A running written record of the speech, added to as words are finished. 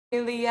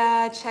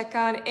Leah, check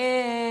on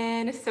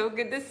in. So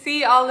good to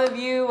see all of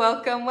you.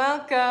 Welcome,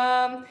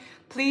 welcome.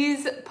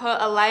 Please put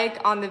a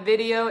like on the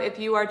video if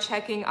you are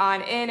checking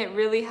on in. It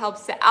really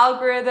helps the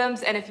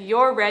algorithms. And if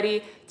you're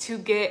ready to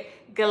get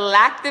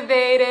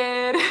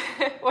galactivated,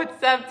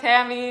 what's up,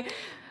 Tammy?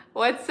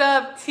 What's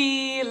up,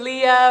 T,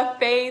 Leah,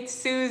 Faith,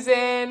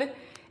 Susan,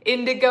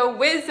 Indigo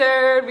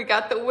Wizard? We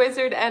got the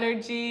wizard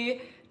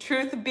energy.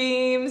 Truth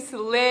Beams,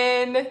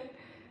 Lynn.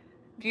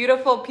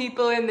 Beautiful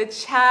people in the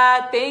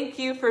chat, thank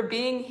you for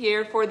being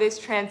here for this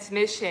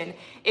transmission.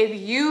 If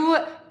you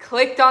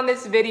clicked on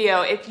this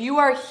video, if you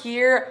are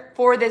here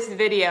for this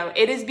video,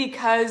 it is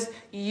because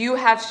you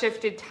have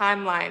shifted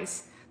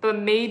timelines, but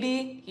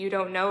maybe you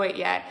don't know it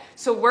yet.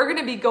 So we're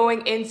gonna be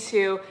going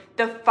into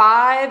the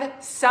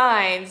 5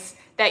 signs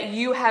that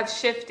you have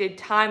shifted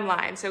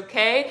timelines,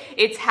 okay?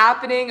 It's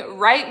happening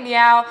right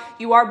now.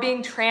 You are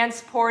being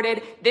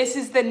transported. This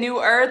is the new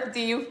earth.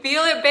 Do you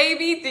feel it,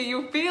 baby? Do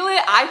you feel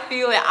it? I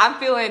feel it. I'm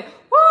feeling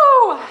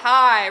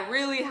high,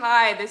 really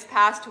high this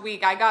past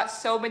week. I got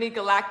so many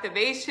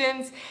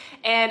galactivations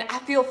and I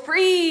feel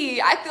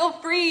free. I feel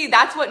free.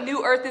 That's what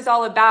New Earth is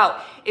all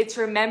about. It's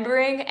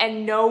remembering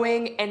and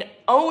knowing and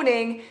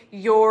owning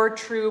your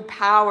true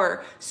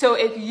power. So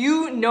if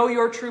you know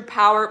your true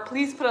power,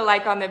 please put a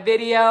like on the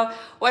video.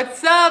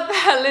 What's up,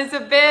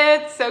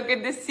 Elizabeth? So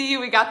good to see you.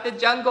 We got the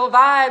jungle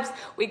vibes.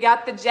 We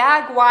got the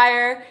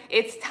jaguar.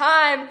 It's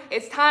time.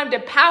 It's time to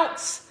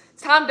pounce.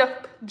 It's time to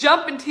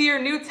jump into your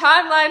new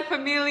timeline,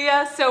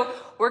 familia. So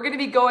we're going to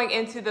be going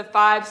into the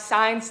 5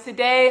 signs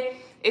today.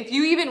 If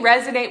you even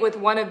resonate with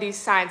one of these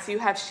signs, you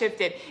have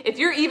shifted. If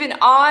you're even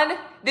on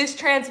this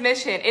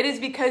transmission, it is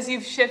because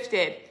you've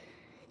shifted.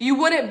 You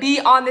wouldn't be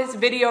on this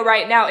video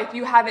right now if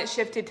you haven't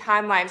shifted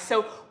timelines.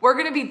 So we're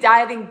going to be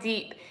diving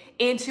deep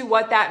into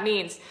what that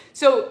means.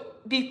 So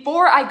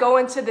before I go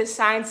into the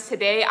signs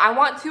today, I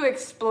want to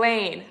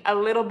explain a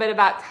little bit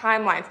about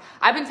timelines.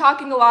 I've been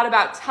talking a lot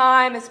about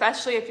time,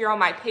 especially if you're on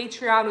my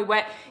Patreon. We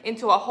went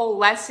into a whole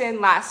lesson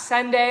last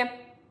Sunday.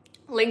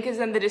 Link is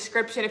in the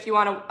description if you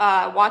want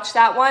to watch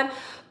that one.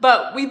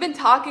 But we've been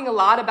talking a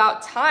lot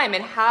about time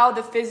and how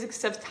the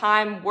physics of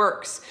time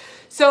works.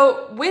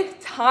 So with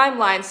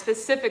timelines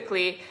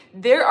specifically,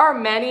 there are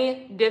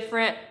many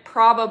different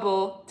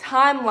probable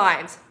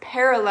timelines,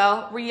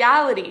 parallel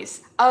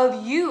realities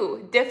of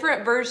you,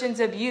 different versions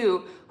of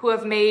you who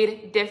have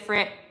made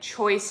different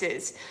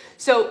choices.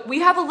 So we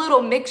have a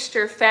little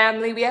mixture,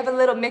 family. We have a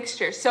little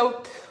mixture.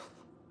 So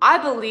I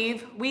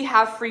believe we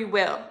have free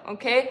will,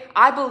 okay?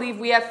 I believe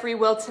we have free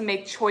will to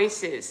make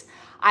choices.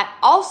 I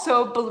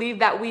also believe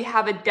that we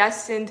have a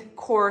destined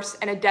course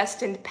and a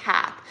destined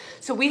path.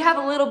 So we have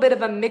a little bit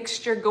of a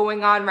mixture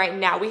going on right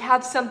now. We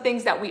have some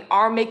things that we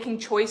are making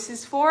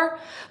choices for,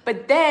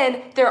 but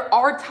then there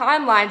are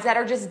timelines that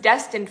are just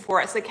destined for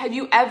us. Like, have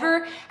you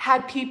ever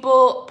had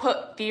people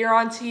put fear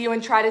onto you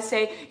and try to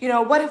say, you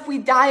know, what if we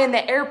die in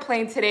the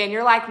airplane today? And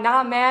you're like,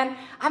 nah, man,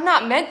 I'm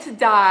not meant to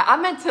die.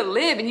 I'm meant to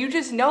live. And you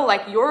just know,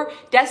 like, your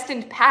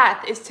destined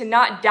path is to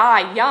not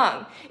die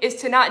young, is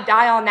to not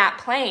die on that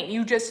plane.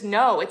 You just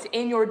know it's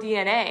in your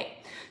DNA.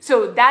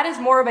 So that is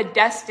more of a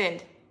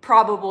destined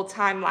probable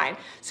timeline.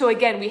 So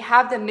again, we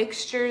have the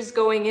mixtures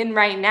going in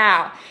right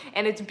now,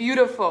 and it's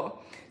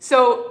beautiful.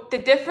 So the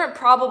different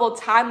probable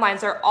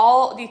timelines are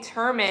all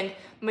determined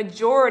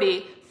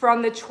majority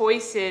from the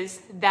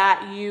choices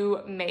that you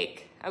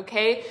make.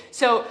 Okay,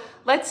 so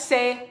let's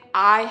say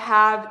I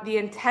have the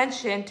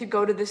intention to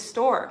go to the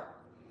store.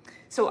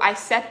 So I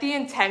set the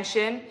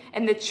intention,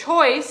 and the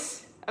choice,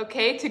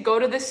 okay, to go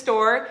to the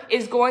store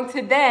is going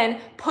to then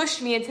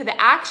push me into the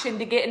action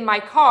to get in my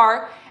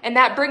car, and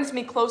that brings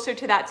me closer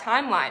to that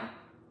timeline.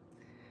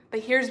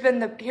 But here's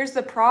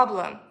the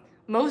problem.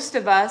 Most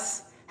of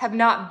us have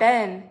not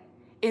been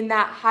in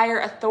that higher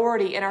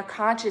authority in our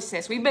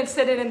consciousness. We've been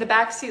sitting in the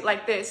back seat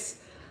like this.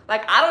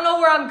 Like, I don't know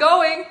where I'm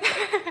going.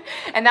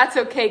 And that's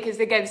okay, because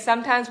again,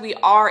 sometimes we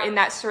are in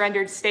that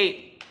surrendered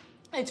state.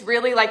 It's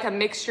really like a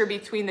mixture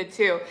between the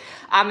two.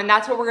 And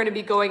that's what we're going to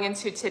be going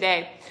into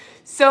today.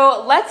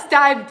 So let's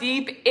dive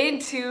deep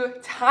into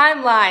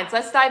timelines.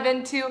 Let's dive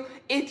into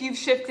if you've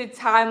shifted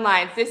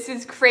timelines. This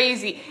is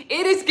crazy.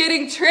 It is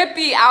getting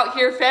trippy out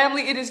here,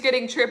 family. It is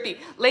getting trippy.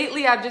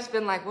 Lately, I've just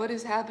been like, what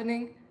is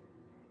happening?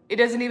 It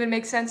doesn't even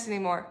make sense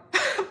anymore.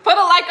 Put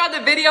a like on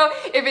the video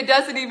if it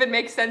doesn't even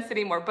make sense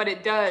anymore, but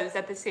it does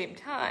at the same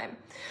time.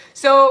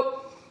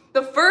 So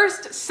the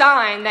first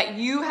sign that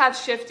you have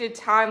shifted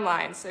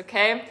timelines,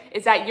 okay,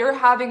 is that you're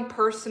having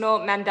personal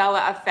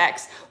Mandela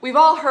effects. We've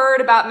all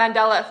heard about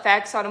Mandela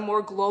effects on a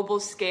more global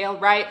scale,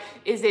 right?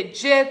 Is it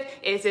Jif?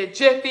 Is it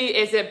Jiffy?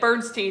 Is it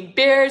Bernstein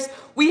Bears?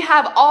 We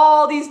have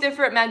all these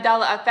different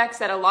Mandela effects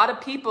that a lot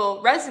of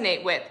people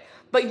resonate with.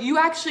 But you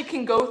actually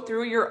can go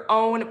through your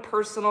own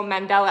personal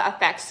Mandela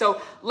effects.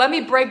 So let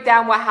me break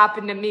down what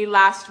happened to me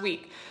last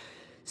week.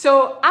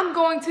 So I'm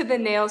going to the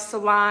nail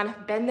salon,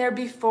 been there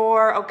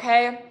before,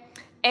 okay?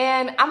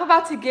 And I'm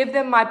about to give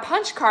them my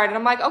punch card. And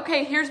I'm like,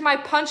 okay, here's my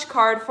punch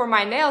card for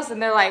my nails.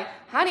 And they're like,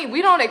 honey,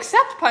 we don't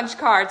accept punch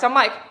cards. I'm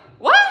like,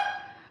 what?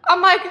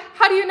 I'm like,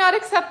 how do you not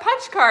accept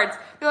punch cards?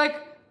 They're like,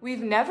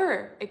 we've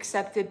never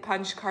accepted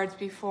punch cards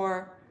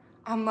before.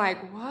 I'm like,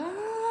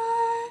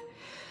 what?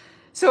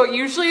 So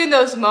usually in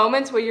those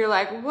moments where you're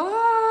like,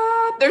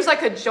 what? There's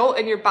like a jolt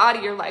in your body.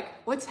 You're like,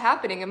 what's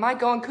happening? Am I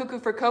going cuckoo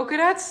for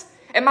coconuts?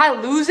 Am I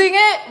losing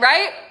it,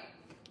 right?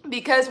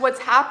 Because what's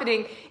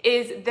happening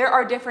is there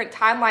are different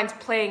timelines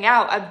playing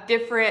out of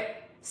different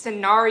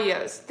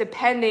scenarios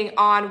depending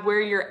on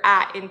where you're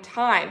at in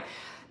time.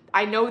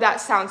 I know that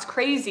sounds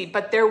crazy,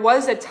 but there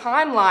was a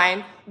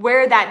timeline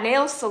where that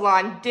nail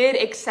salon did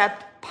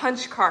accept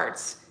punch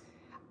cards.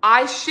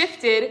 I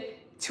shifted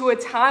to a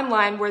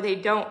timeline where they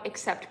don't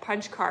accept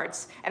punch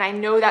cards. And I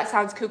know that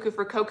sounds cuckoo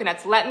for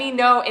coconuts. Let me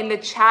know in the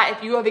chat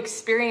if you have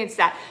experienced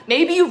that.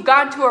 Maybe you've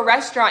gone to a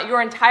restaurant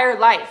your entire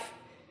life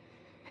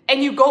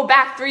and you go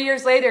back 3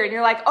 years later and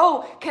you're like,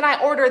 oh, can I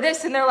order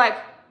this? And they're like,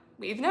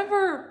 we've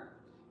never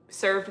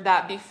served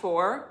that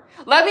before.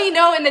 Let me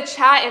know in the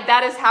chat if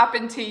that has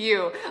happened to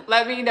you.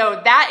 Let me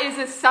know. That is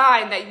a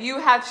sign that you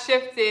have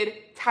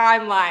shifted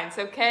timelines,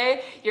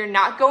 okay? You're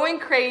not going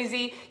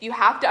crazy. You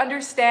have to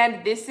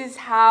understand this is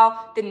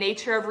how the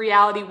nature of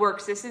reality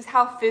works. This is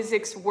how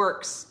physics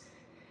works.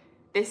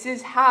 This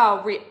is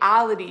how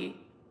reality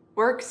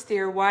works,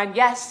 dear one.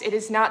 Yes, it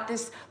is not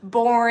this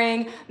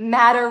boring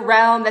matter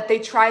realm that they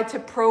tried to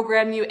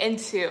program you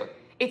into.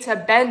 It's a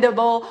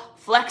bendable,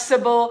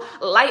 flexible,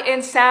 light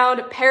and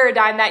sound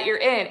paradigm that you're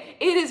in.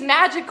 It is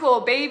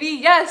magical, baby.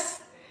 Yes.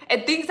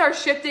 And things are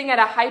shifting at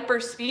a hyper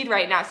speed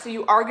right now. So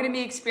you are going to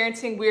be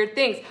experiencing weird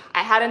things.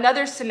 I had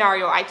another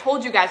scenario. I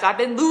told you guys I've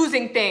been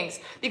losing things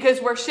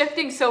because we're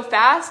shifting so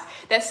fast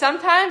that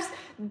sometimes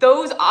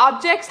those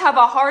objects have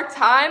a hard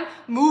time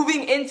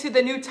moving into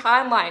the new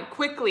timeline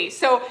quickly.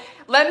 So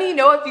let me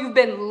know if you've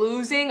been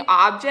losing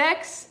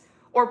objects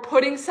or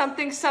putting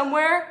something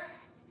somewhere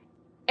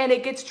and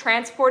it gets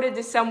transported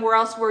to somewhere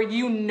else where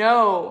you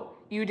know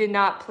you did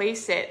not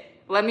place it.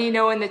 Let me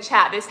know in the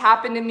chat. This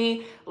happened to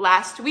me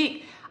last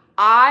week.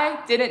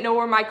 I didn't know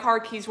where my car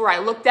keys were. I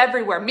looked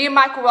everywhere. Me and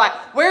Michael were like,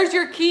 where's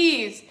your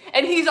keys?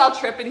 And he's all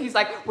tripping. He's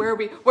like, where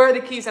are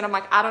the keys? And I'm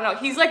like, I don't know.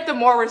 He's like the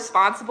more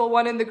responsible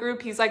one in the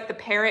group. He's like the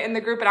parent in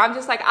the group. And I'm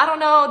just like, I don't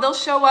know. They'll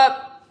show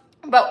up.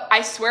 But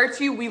I swear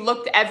to you, we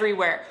looked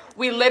everywhere.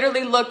 We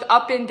literally looked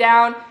up and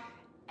down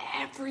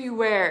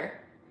everywhere.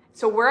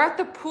 So we're at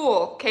the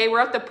pool, okay? We're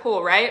at the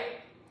pool, right?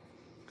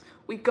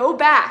 We go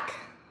back,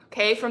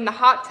 okay, from the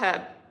hot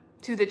tub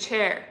to the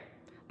chair.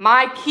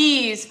 My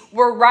keys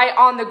were right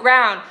on the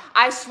ground.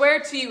 I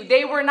swear to you,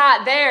 they were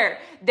not there.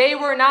 They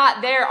were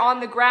not there on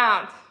the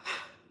ground.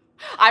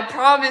 I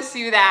promise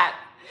you that.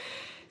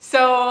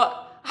 So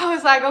I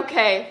was like,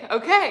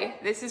 okay,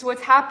 this is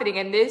what's happening.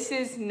 And this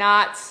is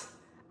not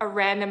a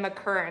random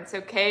occurrence,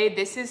 okay?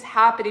 This is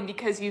happening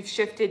because you've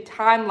shifted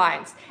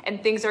timelines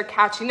and things are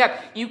catching up.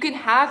 You can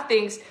have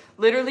things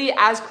literally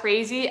as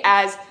crazy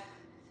as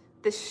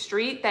the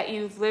street that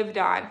you've lived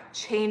on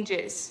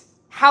changes.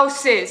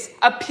 Houses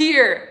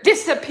appear,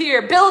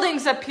 disappear,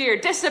 buildings appear,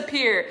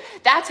 disappear.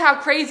 That's how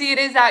crazy it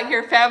is out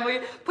here, family.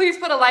 Please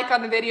put a like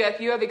on the video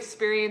if you have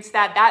experienced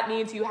that. That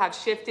means you have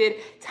shifted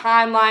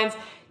timelines.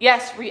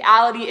 Yes,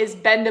 reality is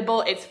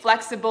bendable, it's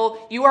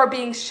flexible. You are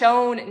being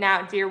shown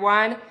now, dear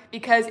one,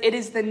 because it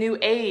is the new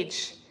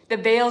age. The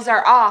veils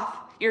are off.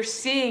 You're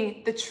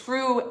seeing the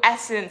true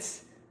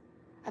essence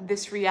of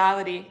this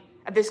reality,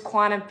 of this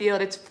quantum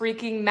field. It's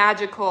freaking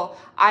magical.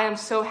 I am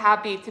so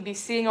happy to be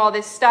seeing all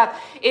this stuff.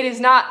 It is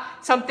not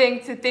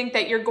something to think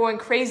that you're going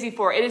crazy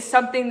for. It is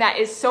something that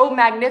is so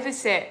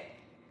magnificent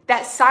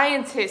that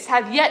scientists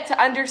have yet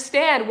to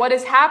understand what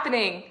is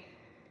happening.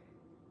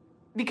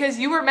 Because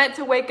you were meant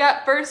to wake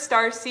up first,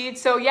 Starseed.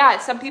 So yeah,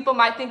 some people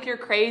might think you're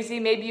crazy.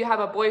 Maybe you have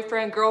a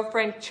boyfriend,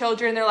 girlfriend,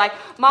 children. They're like,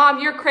 Mom,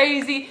 you're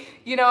crazy.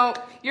 You know,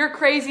 you're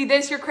crazy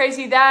this, you're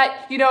crazy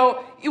that. You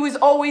know, it was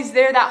always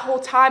there that whole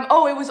time.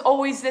 Oh, it was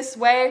always this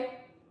way.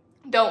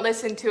 Don't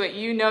listen to it.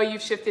 You know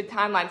you've shifted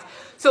timelines.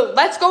 So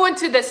let's go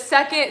into the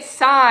second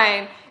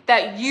sign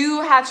that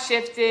you have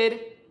shifted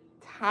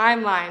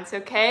timelines,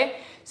 okay?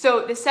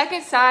 So the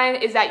second sign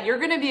is that you're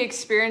going to be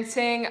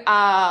experiencing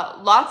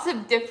lots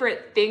of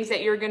different things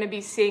that you're going to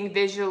be seeing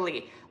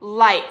visually.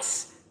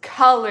 Lights,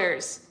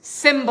 colors,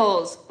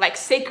 symbols, like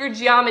sacred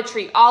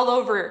geometry all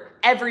over,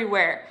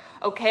 everywhere.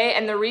 Okay,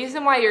 and the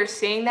reason why you're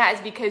seeing that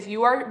is because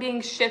you are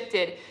being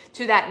shifted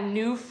to that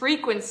new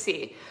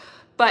frequency.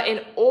 But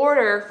in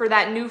order for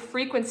that new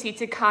frequency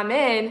to come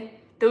in,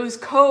 those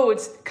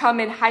codes come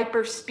in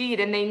hyper speed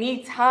and they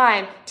need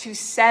time to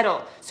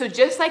settle. So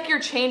just like you're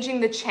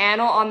changing the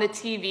channel on the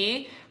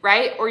TV,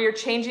 right? Or you're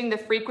changing the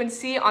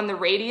frequency on the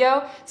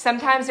radio,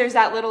 sometimes there's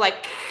that little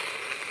like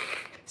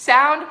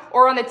sound,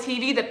 or on the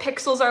TV, the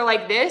pixels are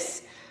like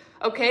this.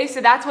 Okay, so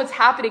that's what's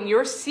happening.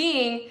 You're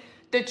seeing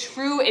the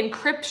true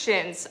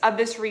encryptions of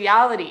this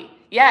reality.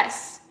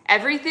 Yes,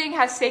 everything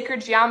has sacred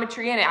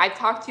geometry in it. I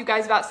talk to you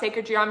guys about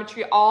sacred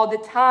geometry all the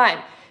time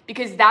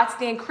because that's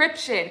the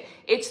encryption.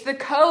 It's the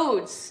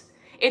codes.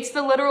 It's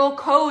the literal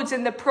codes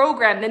in the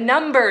program, the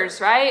numbers,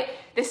 right?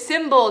 The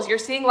symbols. You're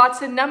seeing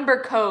lots of number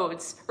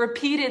codes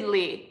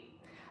repeatedly.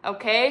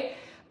 Okay?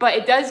 But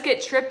it does get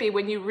trippy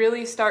when you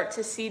really start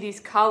to see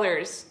these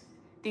colors,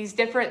 these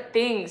different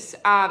things,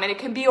 and it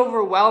can be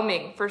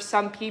overwhelming for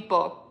some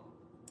people,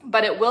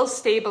 but it will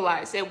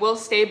stabilize. It will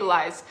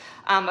stabilize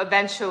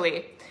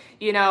eventually.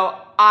 You know,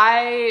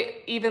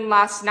 even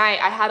last night,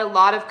 I had a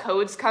lot of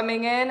codes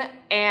coming in,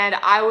 and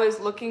I was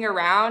looking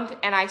around,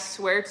 and I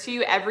swear to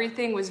you,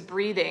 everything was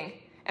breathing.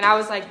 And I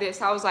was like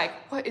this, I was like,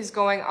 what is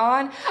going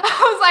on?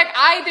 I was like,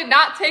 I did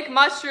not take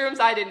mushrooms,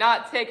 I did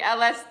not take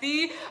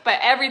LSD, but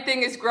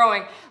everything is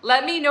growing.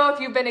 Let me know if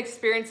you've been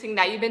experiencing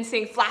that. You've been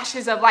seeing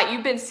flashes of light,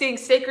 you've been seeing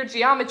sacred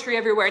geometry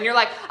everywhere, and you're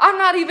like, I'm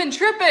not even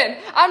tripping,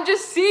 I'm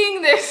just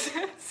seeing this.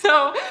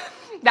 So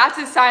that's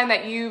a sign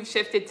that you've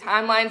shifted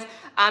timelines.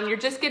 You're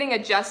just getting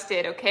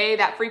adjusted, okay?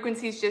 That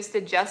frequency is just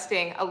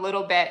adjusting a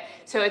little bit.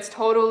 So it's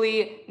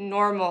totally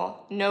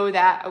normal. Know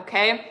that,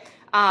 okay?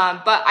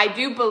 But I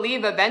do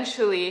believe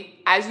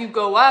eventually, as you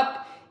go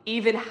up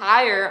even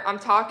higher, I'm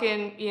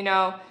talking, you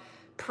know,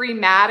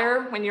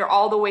 pre-matter, when you're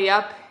all the way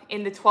up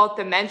in the 12th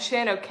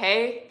dimension,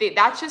 okay?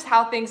 That's just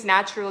how things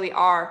naturally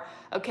are,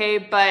 okay?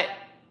 But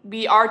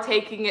we are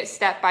taking it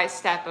step by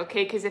step,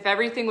 okay? Because if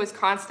everything was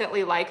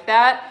constantly like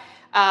that,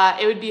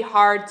 it would be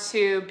hard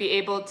to be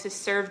able to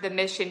serve the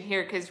mission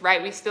here because,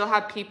 right, we still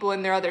have people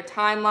in their other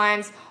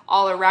timelines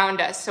all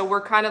around us. So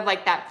we're kind of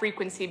like that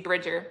frequency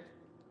bridger.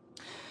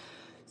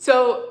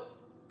 So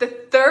the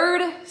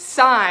third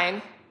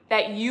sign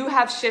that you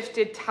have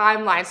shifted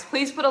timelines,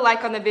 please put a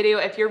like on the video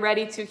if you're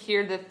ready to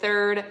hear the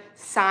third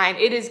sign.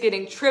 It is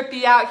getting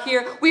trippy out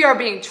here. We are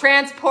being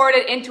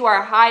transported into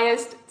our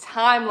highest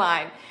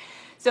timeline.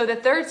 So the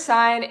third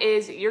sign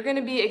is you're going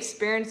to be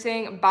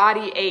experiencing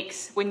body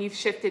aches when you've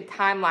shifted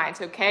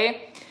timelines,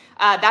 okay?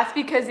 That's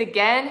because,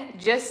 again,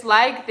 just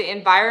like the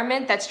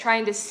environment that's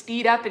trying to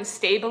speed up and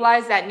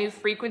stabilize that new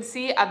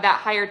frequency of that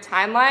higher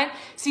timeline.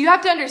 So you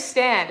have to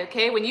understand,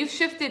 okay, when you've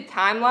shifted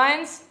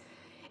timelines,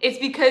 it's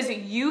because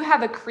you have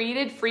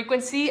accreted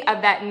frequency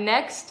of that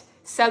next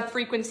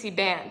sub-frequency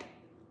band,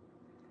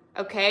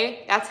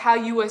 okay? That's how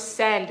you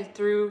ascend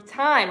through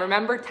time.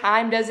 Remember,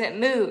 time doesn't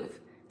move.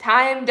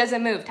 Time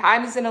doesn't move.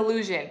 Time is an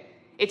illusion.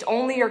 It's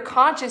only your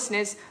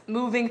consciousness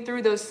moving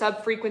through those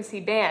sub-frequency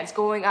bands,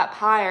 going up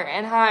higher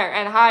and higher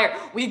and higher.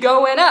 We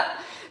going up.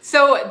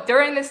 So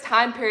during this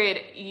time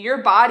period, your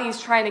body's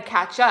trying to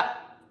catch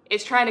up.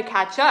 It's trying to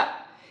catch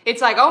up.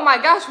 It's like, oh my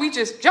gosh, we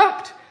just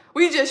jumped.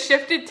 We just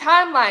shifted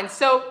timelines.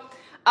 So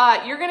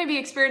you're going to be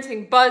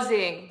experiencing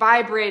buzzing,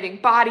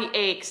 vibrating, body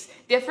aches,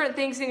 different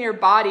things in your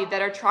body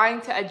that are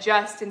trying to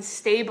adjust and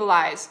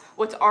stabilize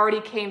what's already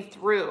came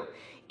through.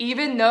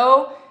 Even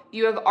though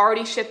you have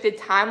already shifted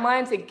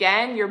timelines,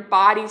 again, your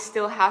body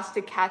still has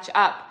to catch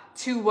up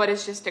to what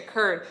has just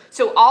occurred.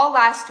 So all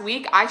last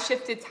week, I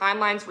shifted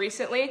timelines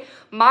recently.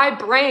 My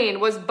brain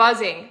was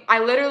buzzing. I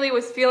literally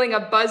was feeling a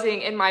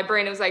buzzing in my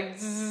brain. It was like,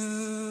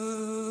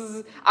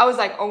 zzz. I was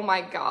like, oh my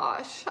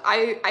gosh.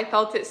 I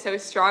felt it so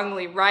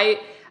strongly right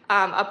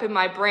up in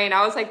my brain.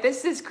 I was like,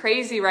 this is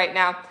crazy right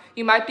now.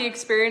 You might be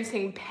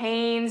experiencing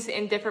pains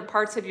in different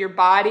parts of your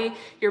body.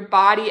 Your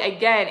body,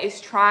 again,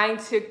 is trying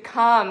to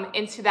come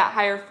into that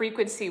higher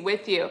frequency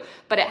with you,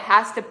 but it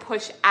has to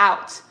push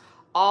out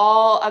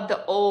all of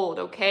the old,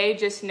 okay?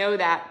 Just know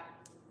that.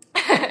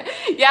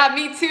 Yeah,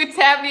 me too,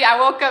 Tammy. I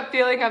woke up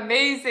feeling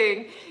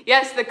amazing.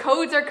 Yes, the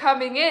codes are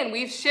coming in.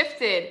 We've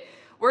shifted.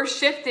 We're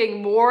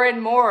shifting more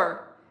and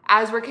more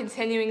as we're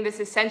continuing this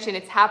ascension.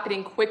 It's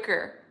happening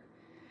quicker.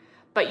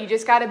 But you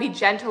just got to be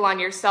gentle on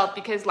yourself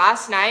because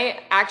last night,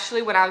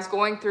 actually, when I was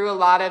going through a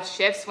lot of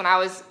shifts, when I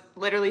was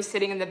literally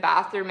sitting in the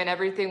bathroom and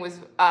everything was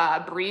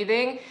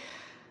breathing,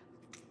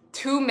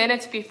 2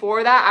 minutes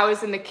before that, I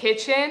was in the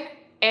kitchen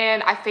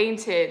and I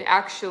fainted,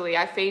 actually.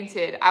 I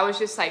fainted. I was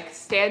just like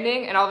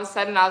standing and all of a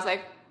sudden I was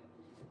like,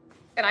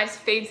 and I just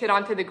fainted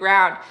onto the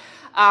ground.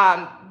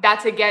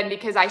 That's again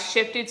because I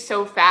shifted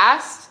so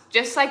fast,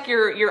 just like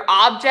your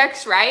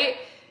objects, right?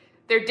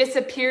 They're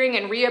disappearing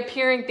and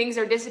reappearing. Things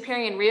are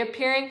disappearing and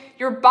reappearing.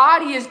 Your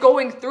body is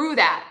going through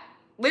that,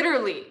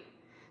 literally.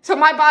 So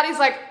my body's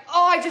like,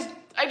 oh, I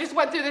just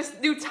went through this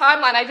new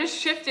timeline. I just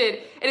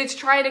shifted and it's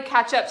trying to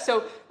catch up.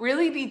 So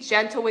really be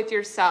gentle with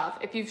yourself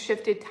if you've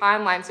shifted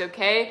timelines,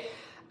 okay?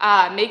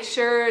 Make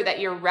sure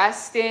that you're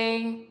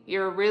resting.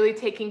 You're really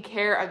taking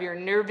care of your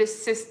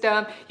nervous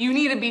system. You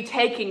need to be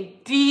taking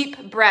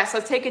deep breaths.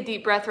 Let's take a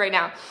deep breath right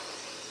now.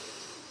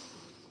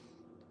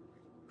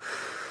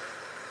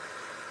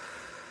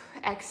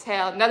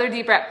 Exhale, another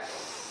deep breath.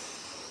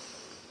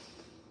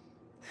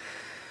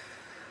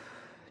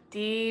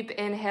 Deep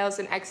inhales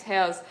and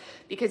exhales.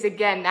 Because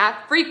again,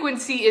 that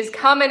frequency is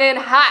coming in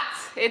hot.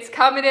 It's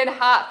coming in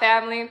hot,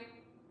 family.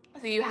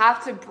 So you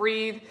have to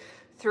breathe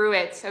through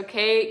it,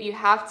 okay? You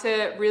have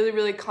to really,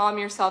 really calm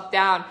yourself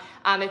down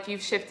if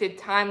you've shifted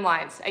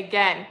timelines.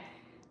 Again,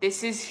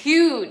 this is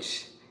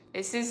huge.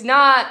 This is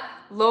not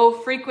low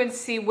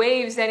frequency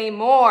waves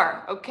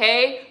anymore,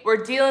 okay?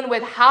 We're dealing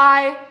with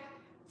high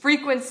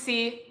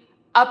frequency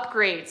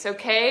upgrades,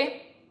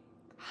 okay?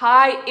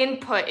 High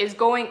input is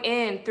going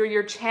in through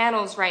your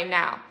channels right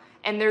now.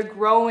 and they're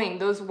growing.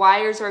 Those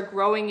wires are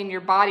growing in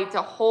your body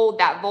to hold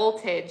that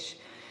voltage.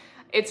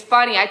 It's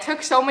funny, I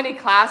took so many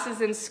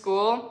classes in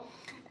school,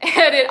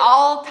 and it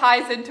all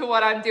ties into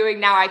what I'm doing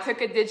now. I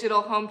took a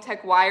digital home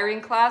tech wiring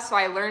class, so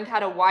I learned how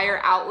to wire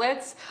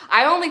outlets.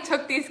 I only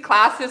took these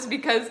classes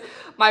because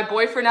my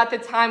boyfriend at the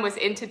time was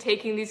into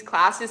taking these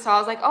classes, so I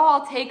was like, oh,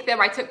 I'll take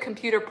them. I took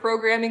computer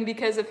programming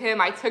because of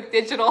him. I took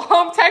digital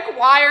home tech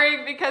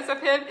wiring because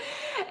of him.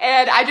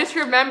 And I just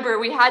remember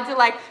we had to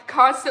like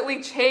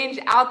constantly change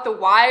out the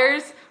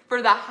wires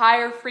for the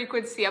higher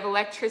frequency of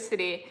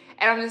electricity.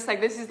 And I'm just like,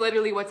 this is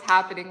literally what's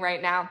happening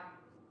right now.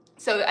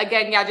 So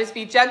again, yeah, just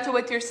be gentle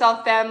with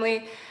yourself,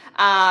 family,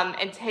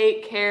 and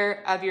take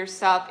care of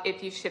yourself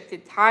if you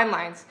shifted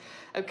timelines,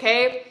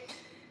 okay?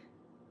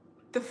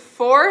 The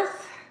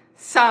fourth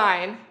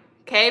sign,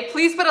 okay?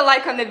 Please put a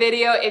like on the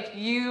video if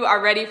you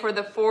are ready for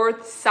the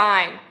fourth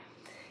sign.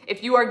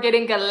 If you are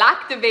getting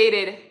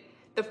galactivated,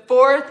 the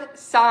fourth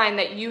sign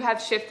that you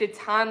have shifted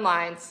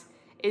timelines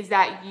is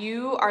that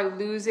you are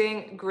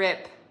losing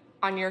grip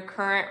on your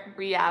current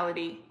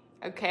reality,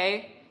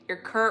 okay? Your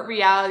current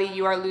reality,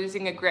 you are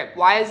losing a grip.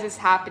 Why is this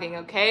happening,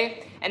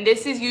 okay? And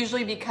this is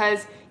usually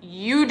because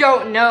you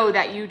don't know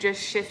that you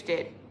just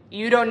shifted.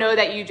 You don't know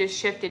that you just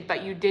shifted,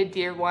 but you did,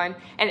 dear one,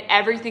 and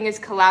everything is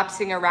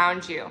collapsing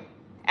around you.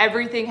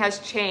 Everything has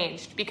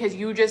changed because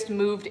you just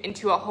moved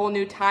into a whole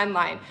new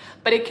timeline.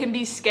 But it can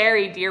be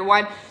scary, dear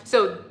one.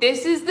 So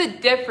this is the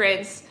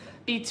difference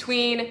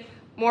between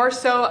more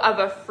so of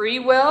a free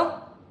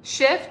will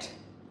shift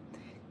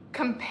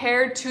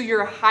compared to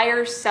your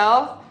higher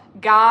self,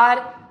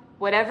 God,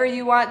 whatever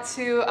you want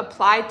to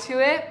apply to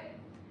it,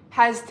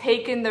 has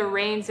taken the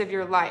reins of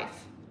your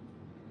life.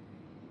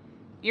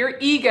 Your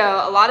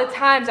ego, a lot of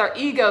times our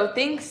ego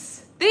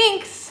thinks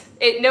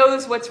it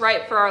knows what's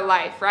right for our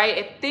life, right?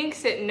 It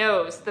thinks it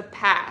knows the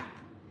path.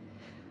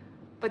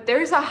 But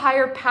there's a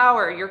higher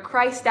power, your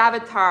Christ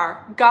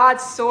avatar,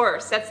 God's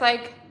source. That's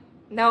like,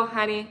 no,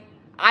 honey,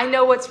 I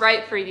know what's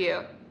right for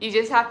you. You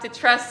just have to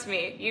trust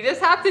me. You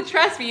just have to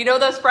trust me. You know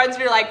those friends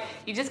who are like,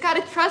 you just got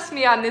to trust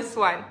me on this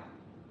one.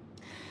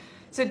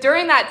 So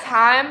during that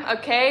time,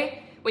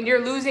 okay, when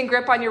you're losing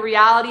grip on your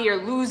reality,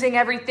 you're losing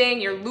everything,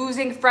 you're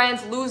losing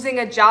friends, losing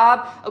a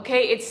job,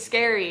 okay, it's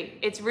scary.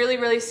 It's really,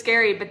 really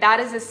scary, but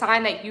that is a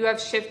sign that you have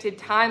shifted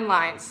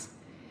timelines.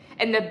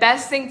 And the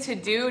best thing to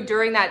do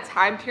during that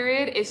time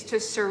period is to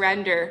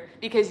surrender,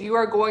 because you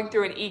are going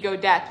through an ego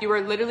death. You are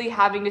literally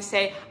having to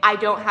say, I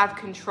don't have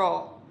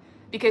control.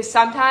 Because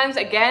sometimes,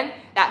 again,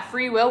 that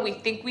free will, we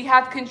think we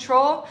have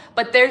control,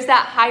 but there's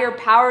that higher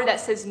power that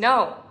says,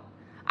 no,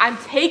 I'm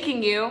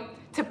taking you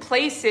to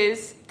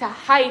places, to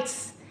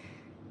heights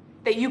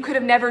that you could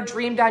have never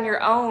dreamed on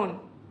your own.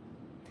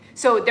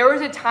 So there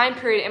was a time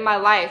period in my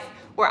life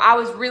where I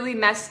was really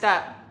messed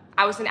up.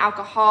 I was an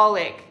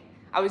alcoholic.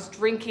 I was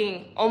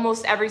drinking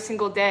almost every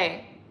single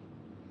day.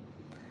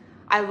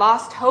 I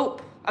lost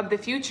hope of the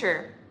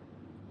future.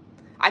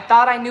 I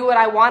thought I knew what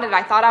I wanted.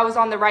 I thought I was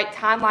on the right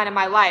timeline in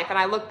my life. And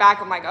I look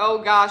back, I'm like,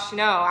 oh gosh,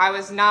 no, I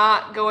was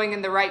not going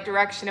in the right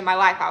direction in my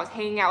life. I was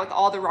hanging out with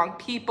all the wrong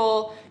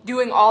people,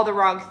 doing all the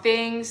wrong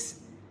things.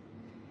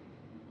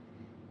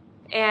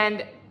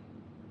 And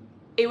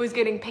it was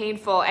getting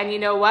painful. And you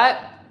know what?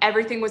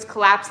 Everything was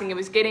collapsing. It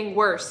was getting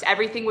worse.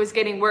 Everything was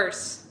getting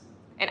worse.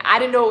 And I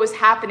didn't know what was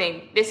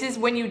happening. This is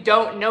when you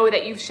don't know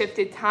that you've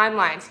shifted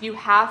timelines. You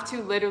have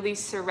to literally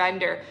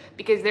surrender,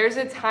 because there's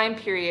a time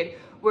period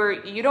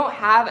where you don't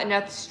have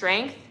enough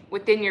strength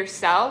within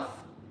yourself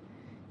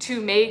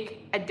to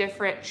make a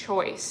different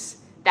choice.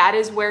 That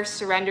is where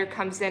surrender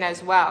comes in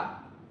as well.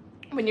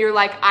 When you're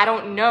like, I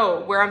don't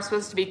know where I'm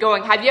supposed to be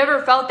going. Have you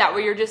ever felt that,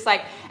 where you're just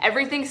like,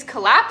 everything's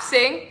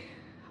collapsing,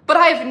 but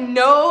I have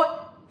no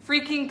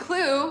freaking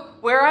clue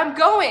where I'm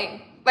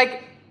going?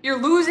 Like,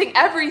 you're losing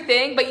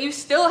everything, but you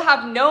still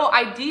have no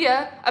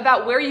idea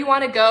about where you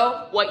want to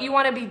go, what you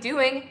want to be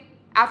doing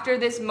after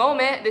this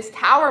moment, this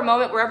tower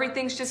moment where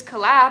everything's just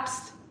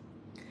collapsed.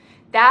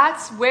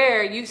 That's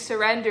where you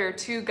surrender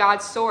to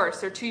God's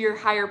source or to your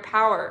higher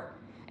power.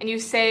 And you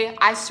say,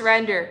 I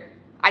surrender.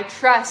 I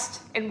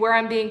trust in where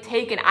I'm being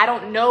taken. I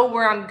don't know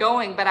where I'm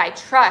going, but I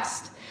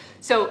trust.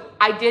 So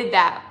I did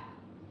that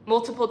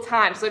multiple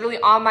times, literally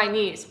on my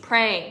knees,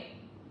 praying.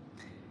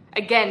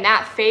 Again,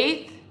 that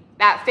faith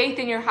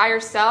in your higher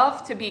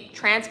self to be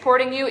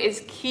transporting you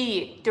is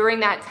key during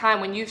that time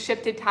when you've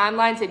shifted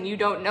timelines and you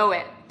don't know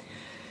it.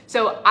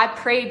 So I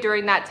prayed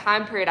during that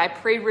time period. I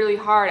prayed really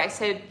hard. I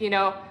said,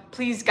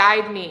 please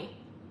guide me.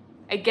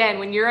 Again,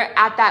 when you're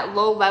at that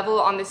low level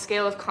on the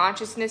scale of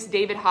consciousness,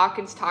 David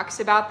Hawkins talks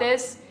about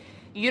this,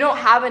 you don't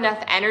have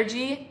enough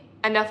energy,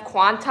 enough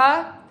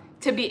quanta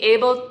to be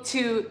able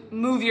to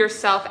move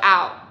yourself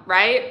out,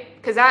 right?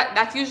 Because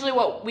that's usually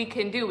what we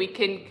can do. We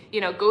can,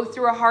 go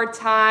through a hard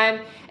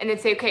time and then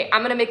say, okay,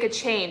 I'm going to make a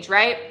change,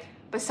 right?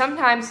 But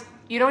sometimes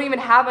you don't even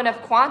have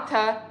enough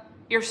quanta.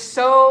 You're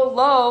so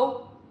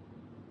low,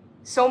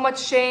 so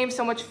much shame,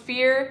 so much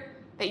fear,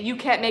 that you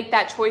can't make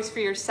that choice for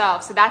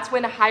yourself. So that's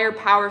when a higher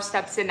power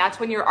steps in. That's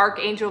when your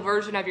archangel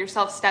version of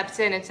yourself steps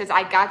in and says,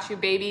 I got you,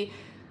 baby.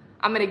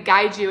 I'm going to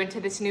guide you into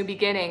this new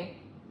beginning.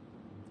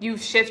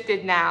 You've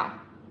shifted now.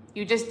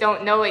 You just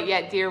don't know it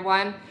yet, dear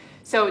one.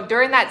 So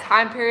during that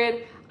time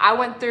period, I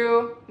went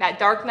through that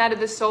dark night of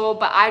the soul,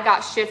 but I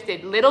got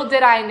shifted. Little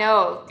did I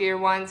know, dear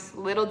ones,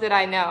 little did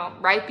I know,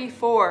 right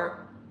before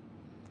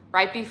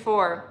I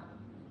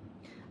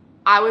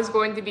was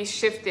going to be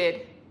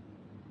shifted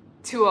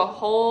to a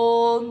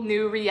whole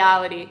new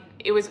reality.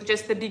 It was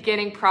just the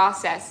beginning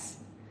process.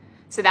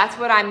 So that's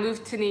when I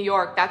moved to New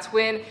York. That's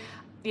when,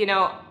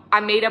 I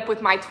made up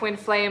with my twin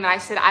flame and I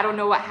said, I don't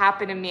know what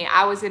happened to me.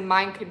 I was in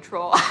mind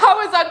control.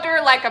 I was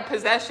under like a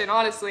possession,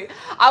 honestly.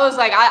 I was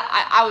like,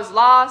 I was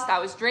lost. I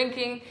was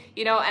drinking,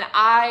 and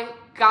I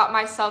got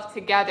myself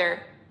together.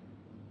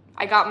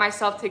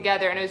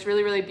 And it was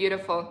really, really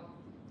beautiful.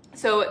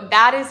 So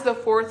that is the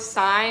fourth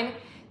sign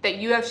that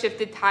you have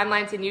shifted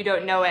timelines and you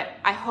don't know it.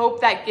 I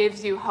hope that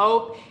gives you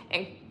hope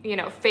and,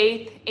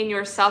 faith in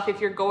yourself if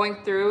you're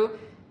going through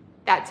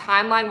that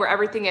timeline where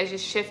everything has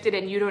just shifted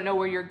and you don't know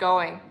where you're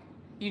going.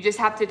 You just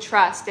have to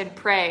trust and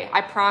pray.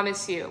 I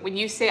promise you. When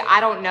you say, I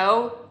don't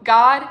know,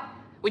 God,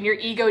 when your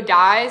ego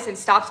dies and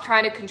stops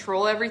trying to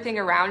control everything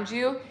around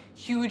you,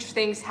 huge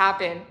things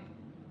happen.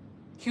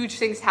 You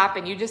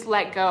just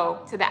let go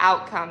to the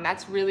outcome.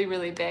 That's really,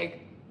 really big.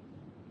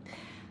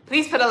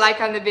 Please put a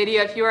like on the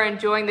video if you are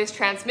enjoying this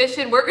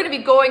transmission. We're going to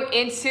be going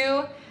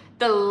into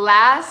the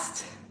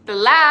last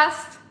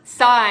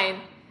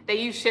sign that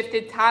you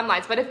shifted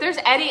timelines. But if there's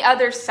any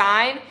other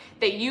sign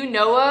that you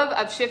know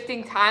of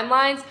shifting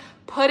timelines,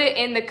 put it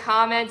in the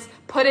comments,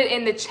 put it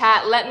in the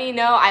chat. Let me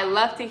know. I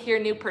love to hear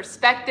new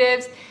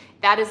perspectives.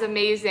 That is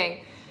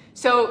amazing.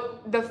 So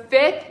the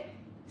fifth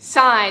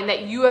sign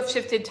that you have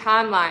shifted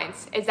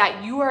timelines is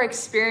that you are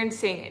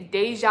experiencing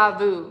deja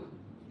vu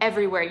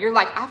everywhere. You're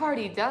like, I've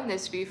already done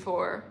this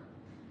before.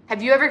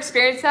 Have you ever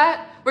experienced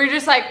that? Where you're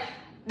just like,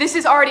 this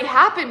has already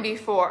happened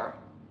before.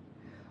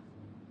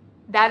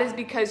 That is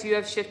because you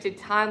have shifted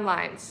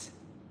timelines.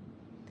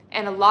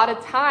 And a lot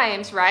of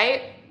times,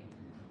 right,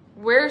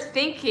 we're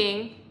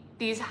thinking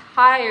these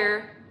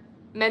higher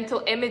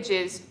mental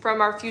images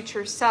from our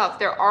future self.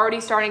 They're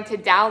already starting to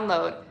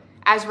download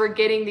as we're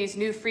getting these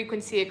new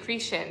frequency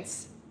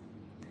accretions.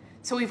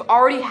 So we've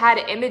already had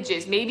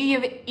images,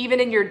 maybe even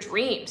in your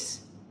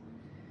dreams.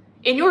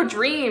 In your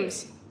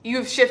dreams,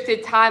 you've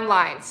shifted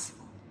timelines.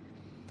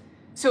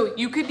 So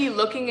you could be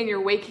looking in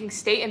your waking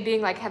state and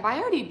being like, have I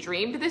already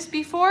dreamed this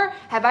before?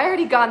 Have I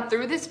already gone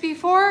through this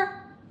before?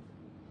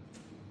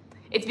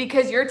 It's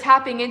because you're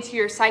tapping into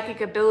your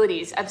psychic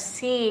abilities of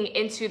seeing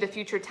into the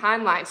future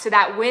timeline so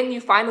that when you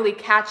finally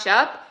catch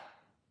up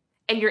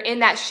and you're in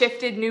that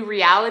shifted new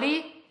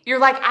reality, you're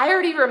like, I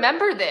already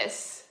remember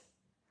this.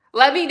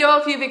 Let me know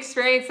if you've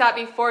experienced that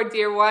before,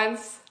 dear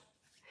ones.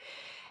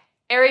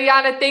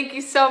 Ariana, thank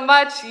you so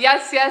much.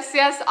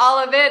 Yes,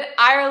 all of it.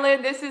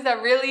 Ireland, this is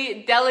a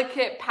really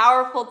delicate,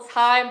 powerful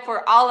time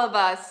for all of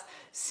us.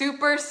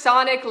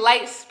 Supersonic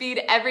light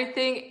speed,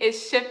 everything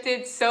is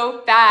shifted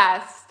so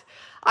fast.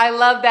 I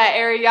love that,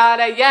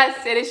 Ariana.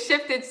 Yes, it has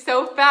shifted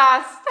so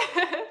fast.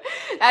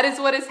 That is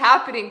what is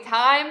happening.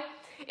 Time,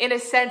 in a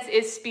sense,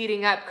 is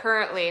speeding up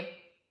currently.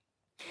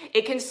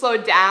 It can slow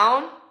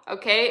down,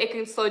 okay? It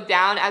can slow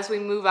down as we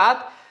move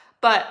up.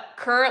 But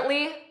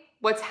currently,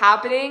 what's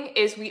happening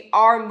is we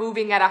are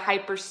moving at a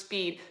hyper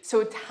speed.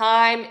 So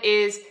time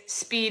is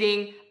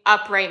speeding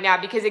up right now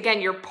because,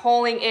 again, you're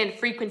pulling in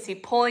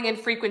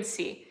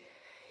frequency.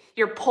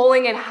 You're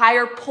pulling in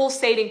higher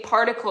pulsating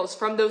particles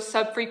from those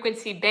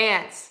sub-frequency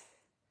bands.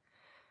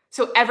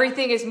 So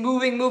everything is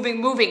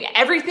moving.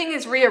 Everything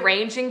is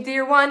rearranging,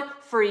 dear one,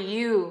 for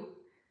you.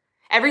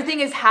 Everything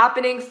is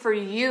happening for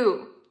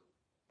you.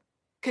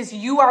 Because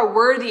you are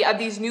worthy of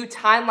these new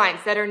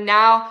timelines that are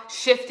now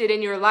shifted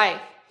in your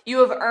life. You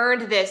have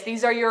earned this.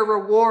 These are your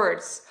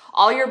rewards.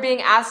 All you're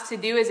being asked to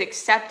do is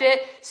accept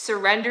it,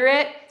 surrender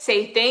it,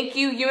 say thank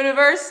you,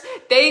 universe.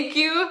 Thank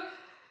you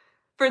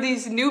for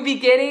these new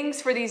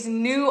beginnings, for these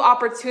new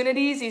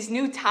opportunities, these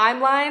new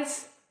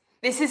timelines.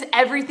 This is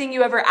everything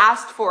you ever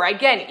asked for.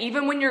 Again,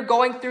 even when you're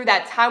going through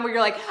that time where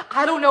you're like,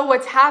 I don't know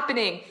what's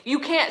happening. You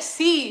can't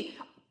see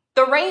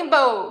the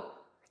rainbow.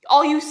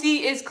 All you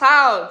see is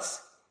clouds.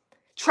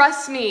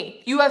 Trust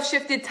me, you have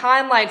shifted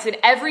timelines, and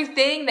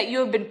everything that you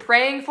have been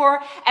praying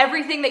for,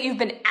 everything that you've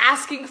been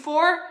asking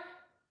for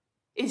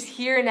is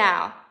here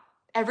now.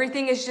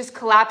 Everything is just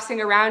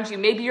collapsing around you.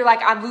 Maybe you're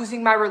like, I'm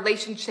losing my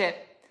relationship.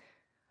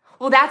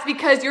 Well, that's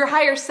because your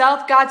higher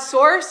self, God's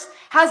source,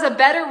 has a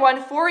better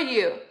one for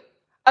you.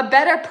 A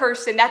better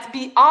person that's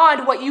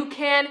beyond what you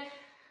can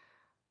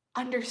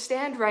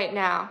understand right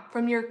now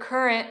from your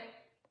current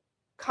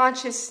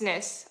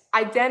consciousness,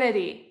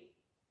 identity.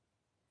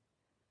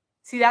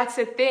 See, that's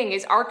the thing,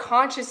 is our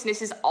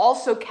consciousness is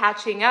also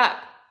catching up.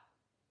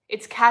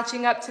 It's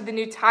catching up to the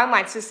new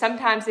timeline. So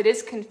sometimes it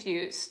is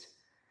confused.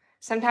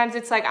 Sometimes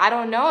it's like, I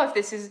don't know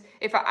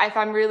if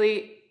I'm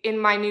really in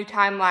my new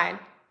timeline.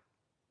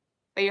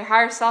 But your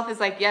higher self is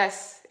like,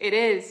 yes, it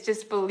is.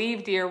 Just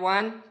believe, dear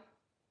one.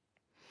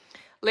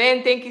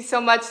 Lynn, thank you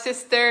so much,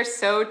 sister.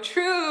 So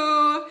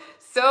true.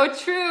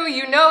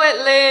 You know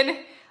it, Lynn.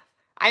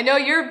 I know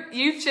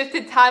you've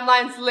shifted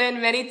timelines,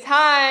 Lynn, many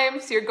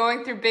times. You're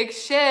going through big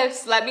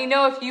shifts. Let me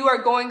know if you are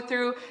going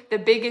through the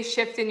biggest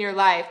shift in your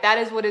life. That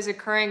is what is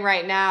occurring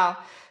right now,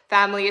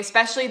 family,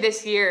 especially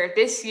this year.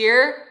 This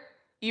year,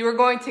 you are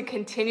going to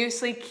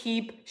continuously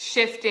keep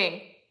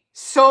shifting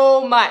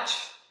so much.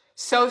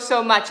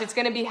 So much. It's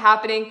going to be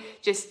happening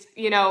just,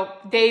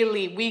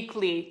 daily,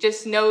 weekly.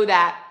 Just know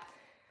that.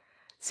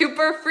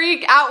 Super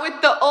Freak, out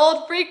with the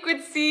old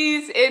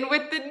frequencies, in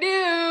with the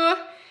new.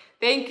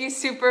 Thank you,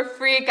 Super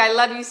Freak. I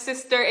love you,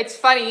 sister. It's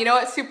funny. You know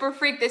what, Super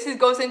Freak? This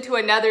goes into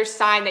another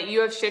sign that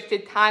you have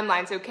shifted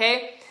timelines,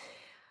 okay?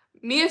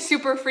 Me and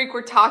Super Freak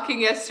were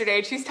talking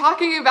yesterday. She's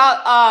talking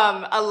about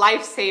a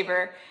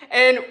lifesaver.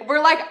 And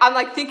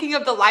I'm thinking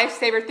of the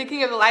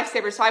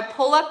lifesaver. So I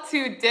pull up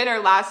to dinner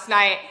last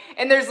night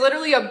and there's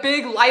literally a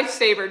big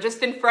lifesaver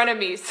just in front of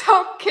me.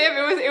 So Kim,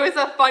 it was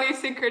a funny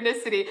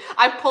synchronicity.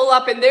 I pull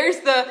up and there's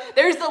the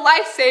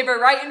lifesaver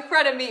right in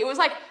front of me. It was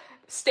like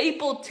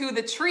stapled to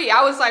the tree.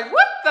 I was like,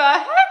 what the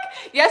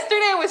heck?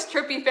 Yesterday was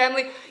trippy,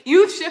 family.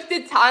 You've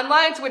shifted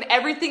timelines when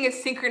everything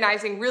is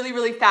synchronizing really,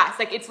 really fast.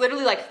 Like it's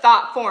literally like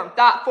thought form.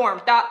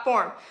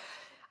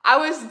 I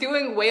was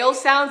doing whale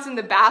sounds in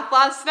the bath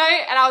last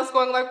night and I was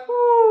going like,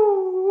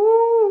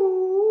 woo.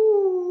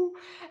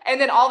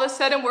 And then all of a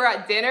sudden we're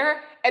at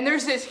dinner and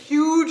there's this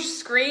huge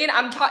screen.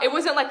 It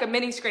wasn't like a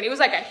mini screen. It was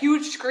like a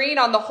huge screen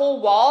on the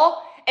whole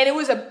wall. And it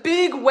was a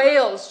big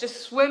whales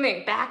just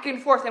swimming back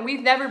and forth. And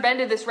we've never been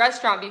to this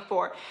restaurant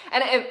before.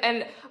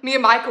 And me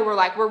and Michael were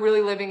like, we're really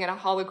living in a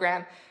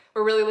hologram.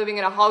 We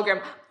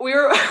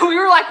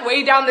were like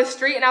way down the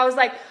street and I was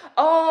like,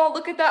 oh,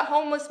 look at that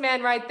homeless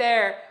man right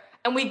there.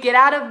 And we get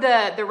out of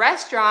the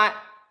restaurant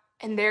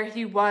and there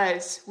he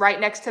was right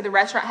next to the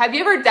restaurant. Have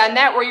you ever done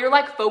that where you're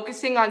like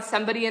focusing on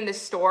somebody in the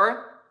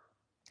store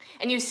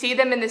and you see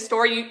them in the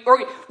store,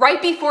 or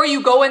right before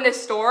you go in the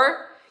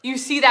store, you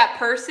see that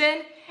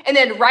person? And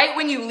then right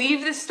when you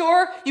leave the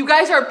store, you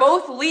guys are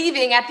both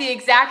leaving at the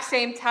exact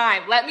same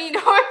time. Let me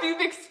know if you've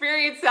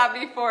experienced that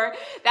before.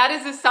 That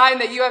is a sign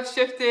that you have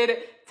shifted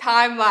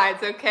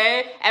timelines,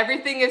 okay?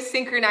 Everything is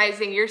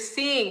synchronizing. You're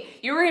seeing,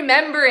 you're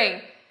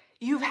remembering.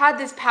 You've had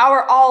this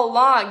power all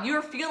along.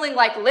 You're feeling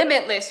like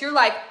limitless. You're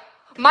like,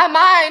 my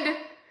mind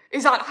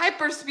is on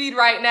hyperspeed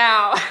right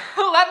now.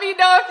 Let me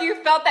know if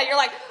you felt that. You're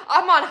like,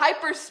 I'm on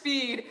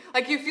hyperspeed.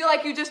 Like you feel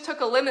like you just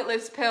took a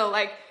limitless pill.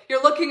 Like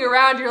you're looking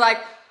around, you're like,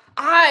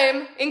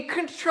 I'm in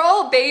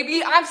control,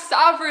 baby. I'm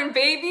sovereign,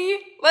 baby.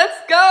 Let's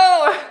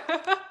go.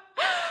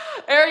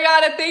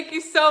 Ariana, thank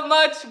you so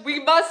much. We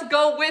must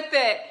go with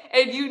it.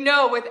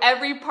 And with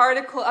every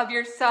particle of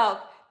yourself,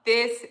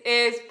 this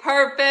is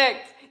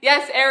perfect.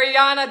 Yes,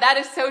 Ariana, that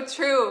is so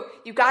true.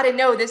 You got to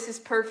know this is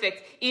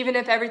perfect. Even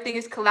if everything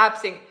is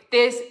collapsing,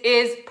 this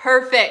is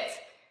perfect.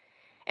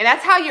 And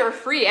that's how you're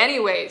free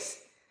anyways.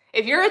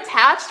 If you're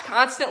attached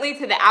constantly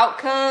to the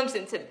outcomes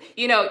and to,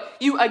 you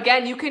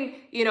can,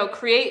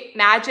 create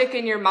magic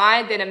in your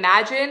mind and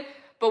imagine.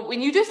 But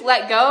when you just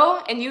let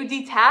go and you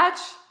detach,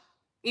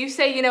 you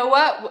say, you know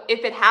what?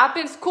 If it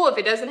happens, cool. If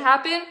it doesn't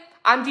happen,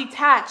 I'm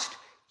detached.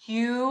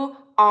 You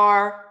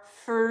are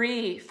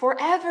free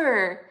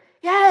forever.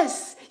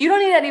 Yes. You don't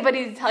need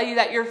anybody to tell you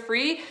that you're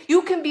free.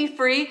 You can be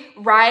free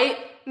right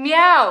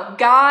meow.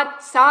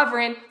 God,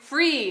 sovereign,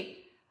 free.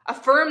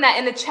 Affirm that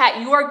in the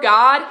chat. You are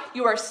God,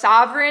 you are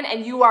sovereign,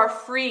 and you are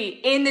free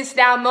in this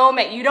now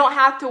moment. You don't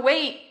have to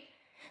wait.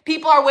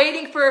 People are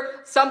waiting for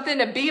something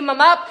to beam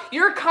them up.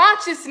 Your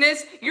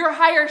consciousness, your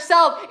higher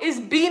self is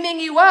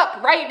beaming you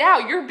up right now.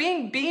 You're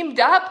being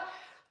beamed up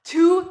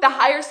to the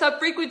higher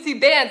sub-frequency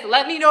bands.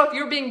 Let me know if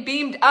you're being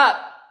beamed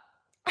up.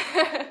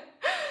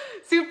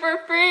 Super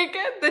Freak,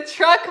 the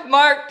truck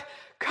marked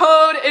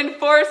code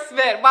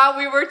enforcement while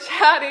we were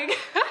chatting.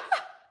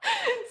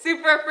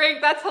 Super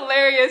Freak, that's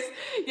hilarious.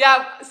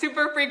 Yeah,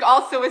 Super Freak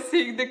also was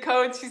seeing the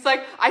code. She's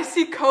like, I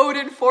see code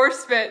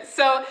enforcement.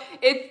 So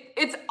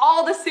it's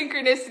all the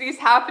synchronicities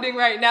happening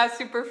right now.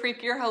 Super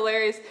Freak, you're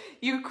hilarious.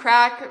 You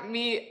crack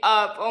me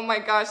up. Oh my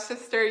gosh,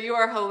 sister, you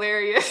are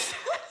hilarious.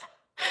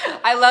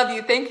 I love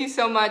you. Thank you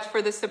so much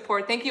for the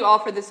support. Thank you all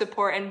for the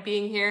support and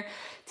being here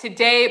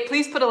today.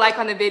 Please put a like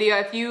on the video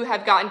if you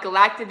have gotten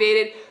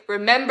galactivated.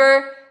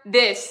 Remember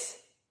this.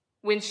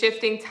 When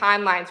shifting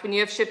timelines, when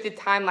you have shifted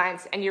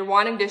timelines and you're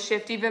wanting to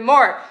shift even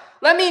more,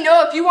 let me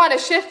know if you want to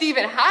shift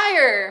even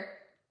higher.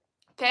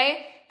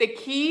 Okay? The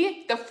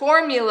key, the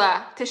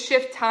formula to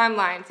shift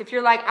timelines. If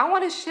you're like, I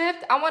want to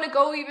shift, I want to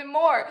go even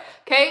more.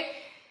 Okay?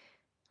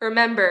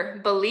 Remember,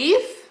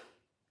 belief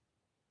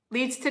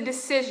leads to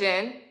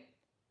decision,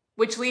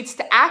 which leads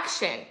to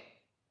action.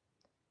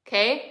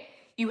 Okay?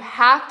 You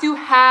have to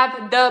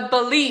have the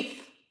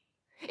belief.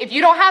 If you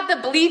don't have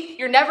the belief,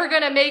 you're never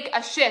going to make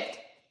a shift.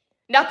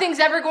 Nothing's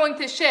ever going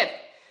to shift.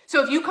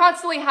 So if you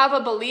constantly have a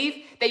belief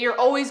that you're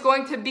always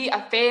going to be a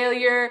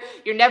failure,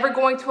 you're never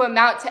going to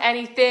amount to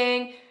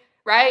anything,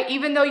 right?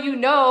 Even though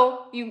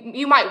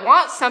you might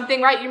want something,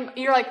 right?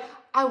 You're like,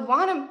 I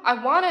want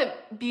to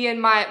be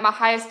in my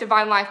highest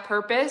divine life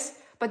purpose,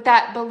 but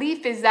that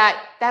belief is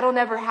that that'll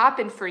never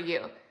happen for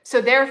you. So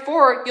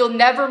therefore, you'll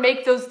never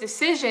make those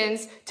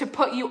decisions to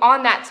put you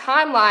on that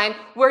timeline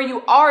where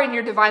you are in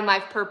your divine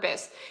life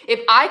purpose.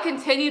 If I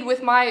continued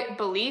with my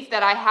belief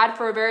that I had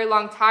for a very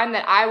long time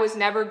that I was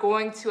never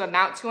going to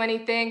amount to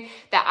anything,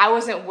 that I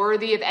wasn't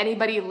worthy of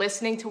anybody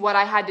listening to what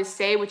I had to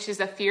say, which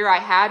is a fear I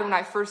had when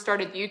I first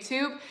started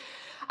YouTube,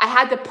 I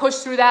had to push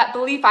through that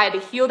belief. I had to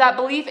heal that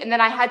belief. And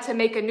then I had to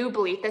make a new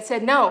belief that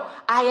said, no,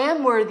 I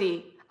am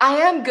worthy. I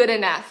am good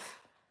enough.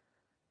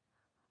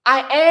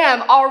 I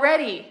am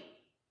already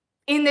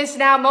in this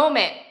now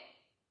moment.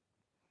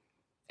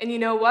 And you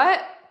know what?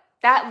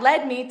 That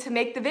led me to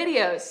make the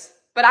videos.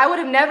 But I would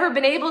have never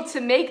been able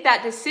to make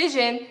that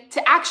decision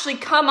to actually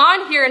come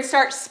on here and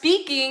start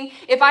speaking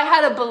if I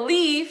had a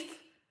belief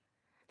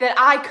that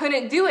I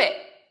couldn't do it.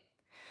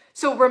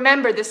 So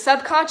remember, the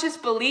subconscious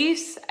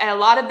beliefs, and a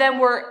lot of them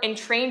were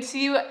entrained to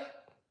you,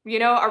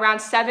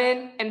 around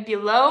 7 and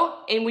below.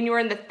 And when you were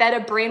in the theta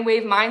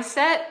brainwave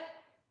mindset,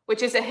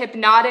 which is a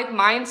hypnotic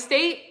mind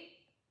state,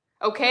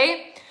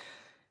 okay?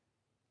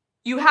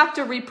 You have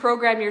to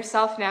reprogram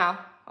yourself now,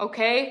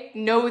 okay?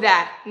 Know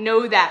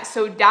that.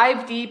 So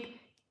dive deep,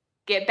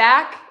 get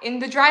back in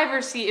the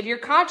driver's seat of your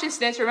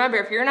consciousness. Remember,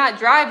 if you're not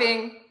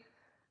driving,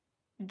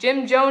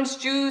 Jim Jones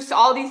juice,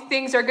 all these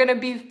things are gonna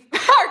be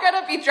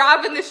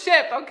driving the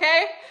ship,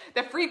 okay?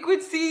 The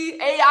frequency,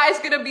 AI is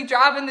gonna be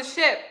driving the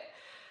ship.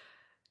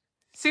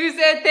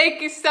 Susan,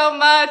 thank you so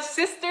much.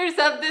 Sisters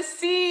of the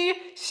Sea,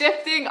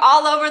 shifting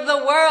all over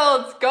the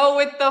world. Go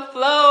with the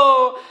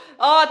flow.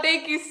 Oh,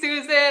 thank you,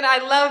 Susan. I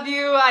love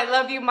you. I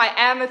love you, my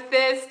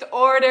amethyst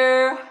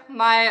order,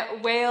 my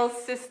whale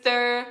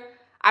sister.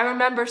 I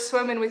remember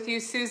swimming with you,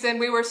 Susan.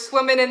 We were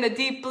swimming in the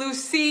deep blue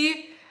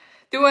sea,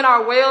 doing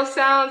our whale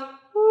sounds.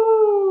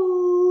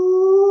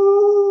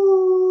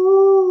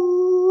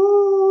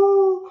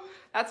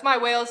 That's my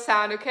whale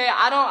sound, okay?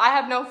 I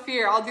have no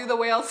fear. I'll do the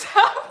whale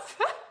sounds.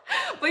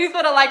 Please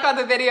put a like on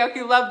the video if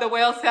you love the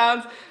whale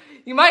sounds.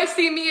 You might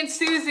see me and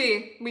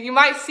Susie. You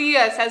might see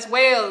us as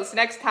whales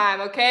next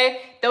time,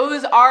 okay?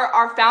 Those are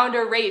our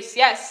founder race.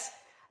 Yes,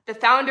 the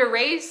founder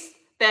race,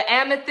 the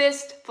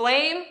amethyst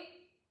flame,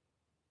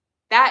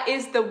 that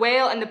is the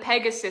whale and the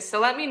Pegasus. So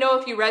let me know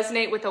if you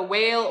resonate with a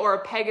whale or a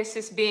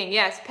Pegasus being.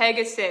 Yes,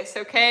 Pegasus,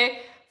 okay?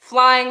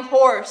 Flying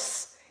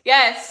horse.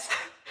 Yes,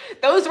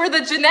 those were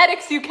the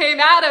genetics you came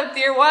out of,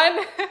 dear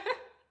one.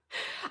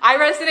 I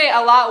resonate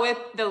a lot with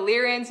the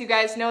Lyrians. You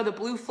guys know the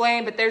blue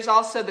flame, but there's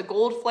also the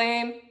gold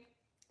flame,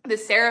 the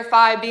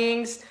Seraphi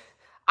beings.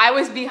 I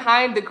was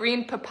behind the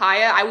green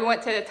papaya. We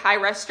went to the Thai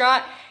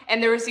restaurant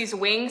and there was these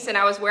wings and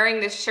I was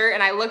wearing this shirt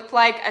and I looked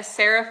like a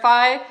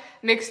Seraphi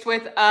mixed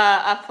with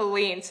a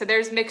feline. So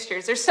there's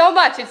mixtures. There's so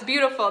much. It's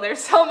beautiful.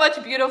 There's so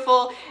much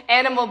beautiful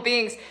animal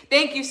beings.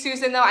 Thank you,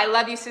 Susan, though. I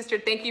love you, sister.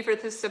 Thank you for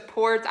the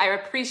support. I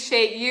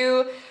appreciate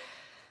you.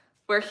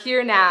 We're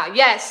here now.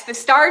 Yes, the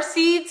star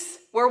seeds,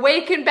 we're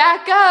waking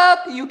back up.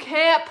 You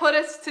can't put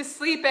us to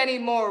sleep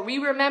anymore. We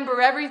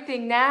remember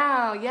everything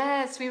now.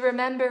 Yes, we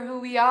remember who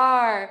we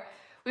are.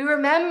 We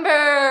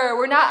remember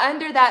we're not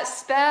under that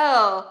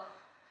spell.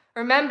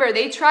 Remember,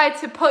 they tried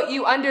to put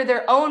you under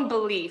their own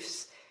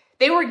beliefs.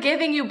 They were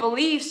giving you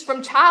beliefs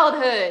from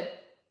childhood.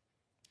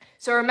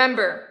 So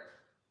remember,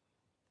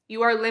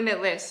 you are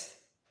limitless.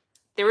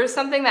 There was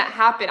something that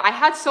happened. I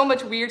had so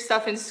much weird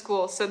stuff in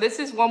school. So this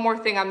is one more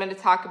thing I'm going to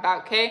talk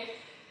about, okay?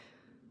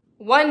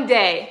 One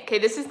day, okay,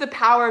 this is the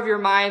power of your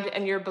mind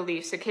and your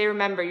beliefs, okay?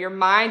 Remember, your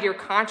mind, your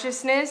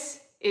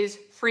consciousness is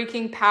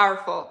freaking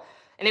powerful.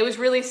 And it was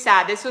really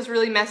sad. This was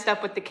really messed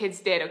up what the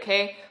kids did,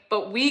 okay?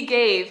 But we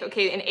gave,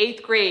 okay, in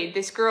 8th grade,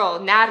 this girl,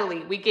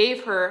 Natalie, we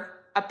gave her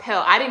a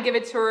pill. I didn't give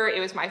it to her. It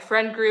was my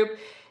friend group.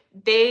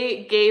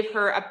 They gave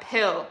her a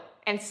pill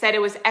and said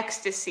it was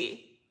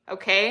ecstasy,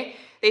 okay?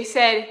 They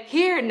said,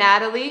 here,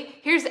 Natalie,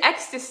 here's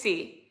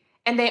ecstasy.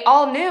 And they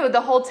all knew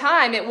the whole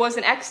time it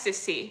wasn't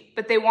ecstasy,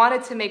 but they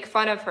wanted to make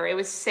fun of her. It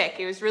was sick.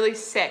 It was really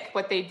sick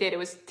what they did. It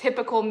was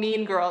typical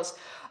mean girls,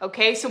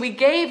 okay? So we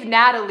gave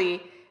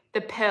Natalie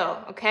the pill,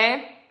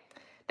 okay?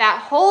 That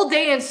whole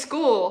day in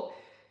school,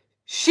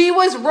 she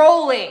was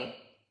rolling.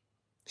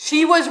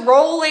 She was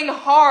rolling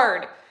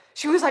hard.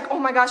 She was like, oh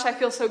my gosh, I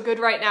feel so good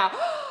right now.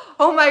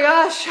 Oh my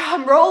gosh,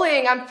 I'm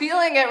rolling. I'm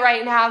feeling it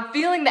right now. I'm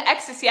feeling the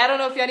ecstasy. I don't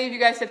know if any of you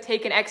guys have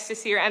taken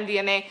ecstasy or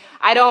MDMA.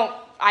 I don't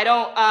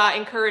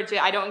encourage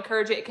it. I don't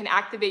encourage it. It can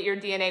activate your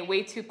DNA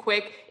way too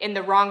quick in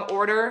the wrong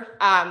order,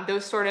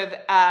 those sort of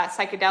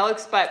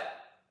psychedelics. But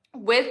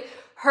with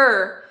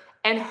her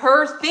and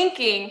her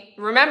thinking,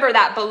 remember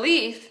that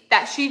belief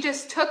that she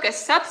just took a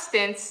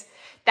substance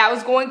that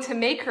was going to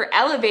make her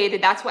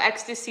elevated. That's what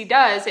ecstasy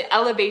does. It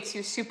elevates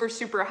you super,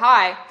 super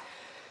high.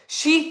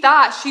 She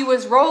thought she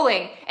was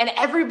rolling and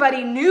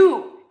everybody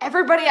knew.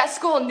 Everybody at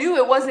school knew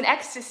it wasn't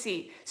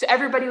ecstasy. So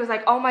everybody was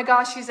like, oh my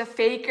gosh, she's a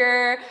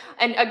faker.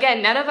 And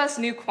again, none of us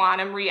knew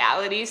quantum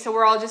reality. So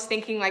we're all just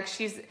thinking like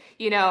she's,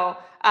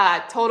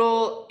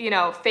 total,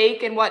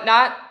 fake and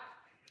whatnot.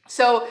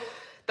 So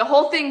the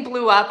whole thing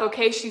blew up.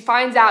 Okay. She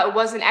finds out it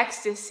wasn't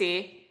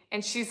ecstasy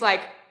and she's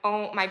like,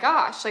 oh my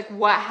gosh, like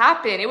what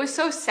happened? It was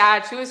so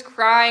sad. She was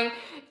crying.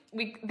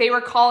 they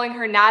were calling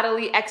her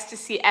Natalie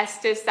Ecstasy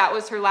Estes. That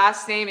was her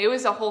last name. It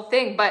was a whole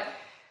thing. But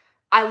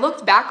I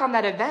looked back on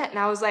that event and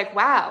I was like,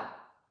 wow,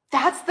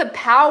 that's the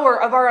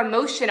power of our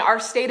emotion, our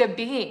state of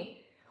being.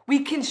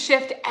 We can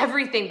shift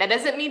everything. That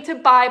doesn't mean to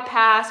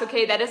bypass,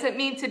 okay? That doesn't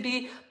mean to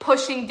be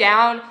pushing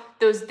down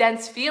those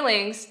dense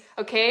feelings,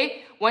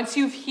 okay? Once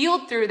you've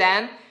healed through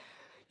them,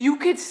 you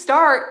could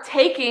start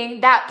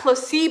taking that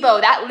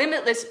placebo, that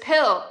limitless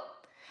pill.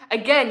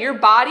 Again, your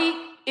body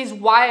is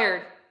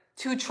wired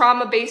to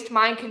trauma-based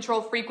mind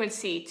control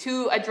frequency,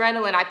 to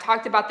adrenaline. I've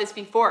talked about this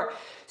before.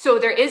 So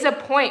there is a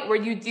point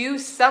where you do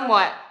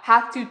somewhat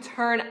have to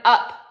turn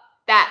up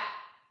that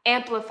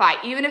amplify,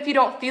 even if you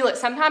don't feel it.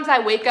 Sometimes I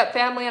wake up,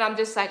 family, and I'm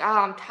just like, oh,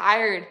 I'm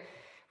tired,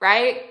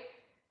 right?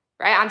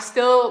 I'm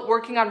still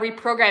working on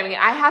reprogramming. And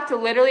I have to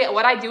literally,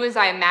 what I do is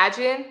I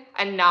imagine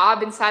a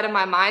knob inside of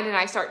my mind and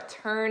I start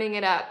turning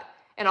it up.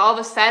 And all of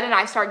a sudden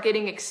I start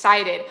getting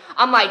excited.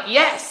 I'm like,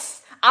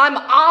 yes, I'm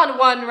on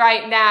one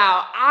right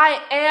now.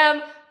 I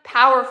am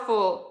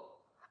powerful.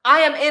 I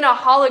am in a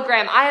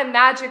hologram. I am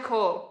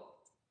magical.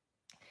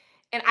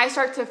 And I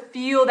start to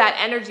feel that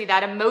energy,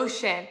 that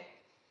emotion.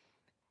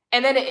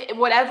 And then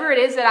whatever it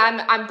is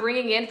that I'm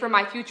bringing in for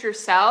my future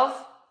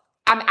self,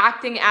 I'm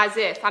acting as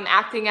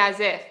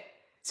if.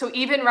 So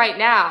even right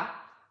now,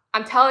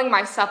 I'm telling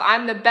myself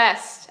I'm the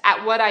best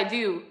at what I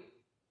do.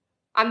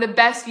 I'm the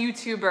best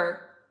YouTuber.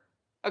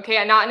 Okay,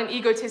 I'm not in an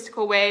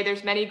egotistical way.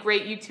 There's many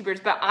great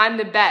YouTubers, but I'm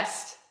the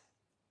best.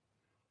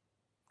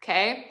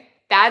 Okay?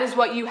 That is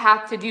what you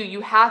have to do. You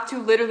have to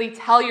literally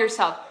tell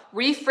yourself,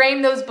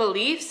 reframe those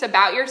beliefs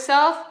about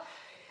yourself.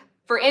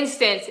 For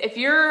instance, if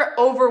you're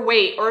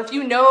overweight or if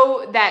you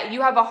know that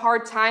you have a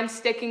hard time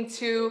sticking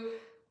to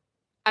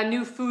a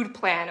new food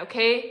plan,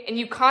 okay? And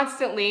you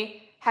constantly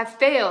have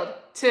failed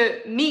to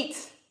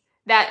meet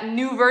that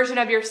new version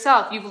of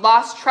yourself. You've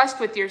lost trust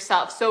with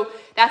yourself. So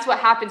that's what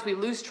happens. We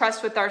lose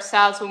trust with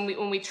ourselves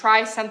when we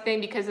try something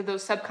because of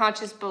those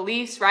subconscious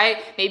beliefs, right?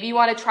 Maybe you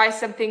want to try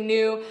something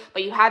new,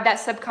 but you have that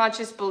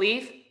subconscious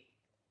belief.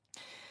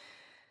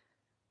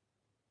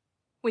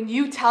 When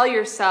you tell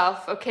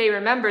yourself, okay,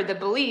 remember the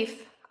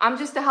belief, I'm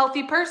just a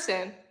healthy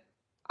person.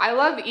 I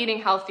love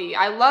eating healthy.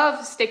 I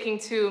love sticking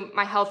to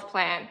my health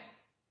plan.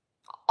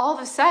 All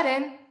of a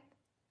sudden,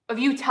 of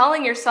you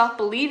telling yourself,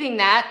 believing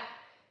that,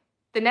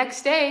 the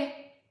next day,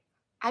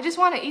 I just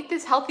want to eat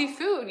this healthy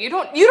food. You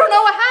don't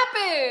know what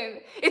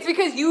happened. It's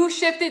because you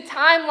shifted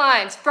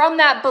timelines from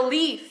that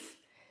belief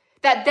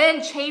that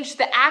then changed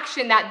the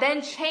action, that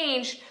then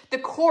changed the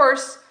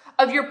course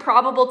of your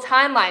probable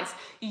timelines.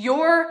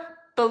 Your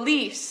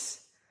beliefs,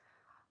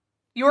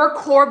 your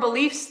core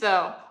beliefs,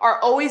 though, are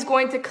always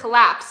going to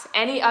collapse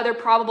any other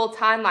probable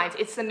timelines.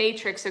 It's the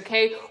matrix,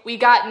 okay? We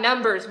got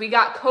numbers, we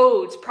got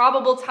codes,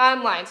 probable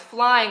timelines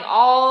flying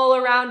all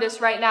around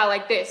us right now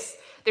like this.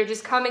 They're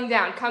just coming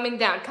down, coming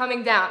down,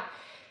 coming down.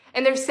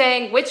 And they're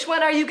saying, which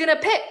one are you going to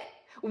pick?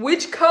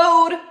 Which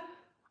code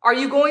are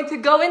you going to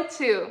go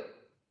into?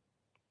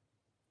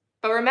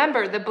 But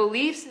remember, the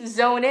beliefs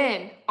zone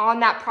in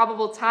on that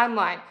probable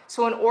timeline.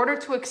 So in order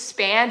to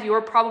expand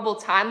your probable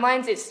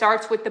timelines, it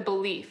starts with the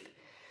belief.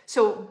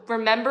 So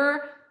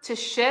remember to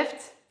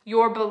shift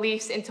your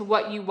beliefs into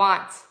what you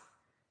want.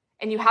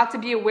 And you have to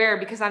be aware,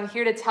 because I'm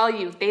here to tell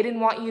you, they didn't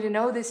want you to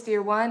know this,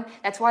 dear one.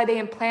 That's why they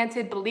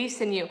implanted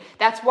beliefs in you.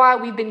 That's why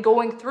we've been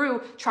going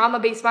through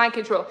trauma-based mind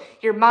control.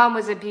 Your mom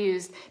was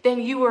abused, then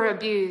you were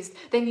abused,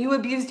 then you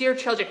abused your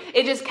children.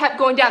 It just kept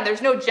going down.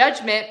 There's no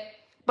judgment,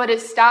 but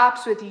it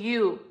stops with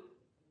you.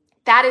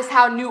 That is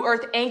how New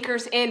Earth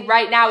anchors in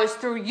right now, is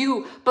through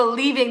you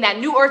believing that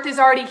New Earth is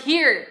already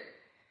here.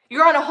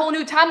 You're on a whole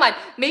new timeline.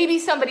 Maybe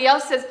somebody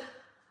else says,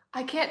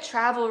 I can't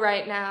travel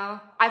right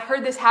now. I've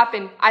heard this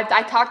happen.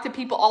 I talk to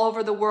people all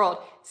over the world.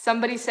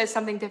 Somebody says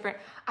something different.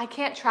 I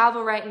can't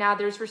travel right now.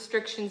 There's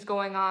restrictions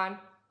going on.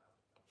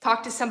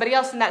 Talk to somebody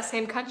else in that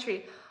same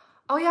country.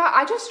 Oh yeah,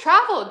 I just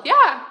traveled.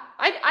 Yeah,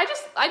 I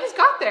just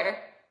got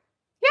there.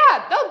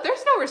 Yeah, no,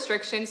 there's no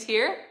restrictions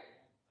here.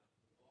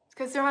 It's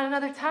because they're on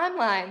another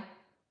timeline.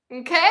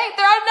 Okay?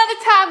 They're on another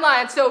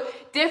timeline. So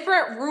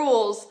different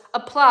rules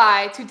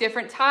apply to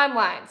different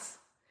timelines.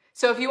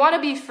 So if you want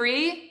to be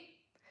free,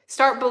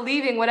 start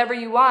believing whatever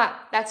you want.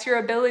 That's your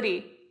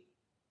ability.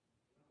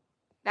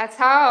 That's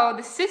how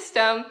the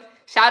system,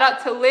 shout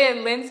out to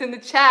Lynn. Lynn's in the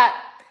chat.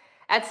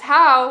 That's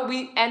how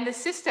we end the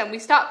system. We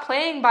stop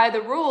playing by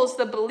the rules,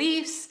 the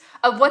beliefs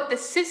of what the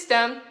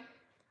system,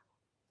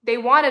 they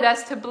wanted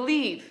us to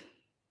believe.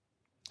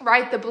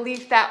 Right? The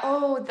belief that,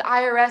 oh, the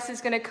IRS is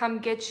going to come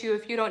get you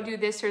if you don't do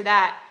this or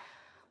that.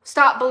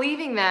 Stop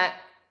believing that.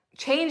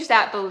 Change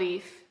that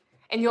belief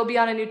and you'll be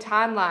on a new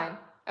timeline.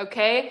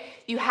 Okay?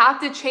 You have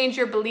to change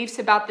your beliefs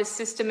about the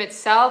system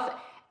itself.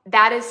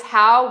 That is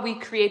how we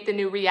create the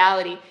new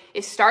reality.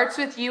 It starts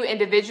with you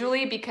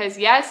individually, because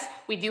yes,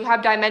 we do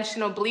have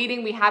dimensional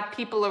bleeding. We have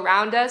people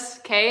around us,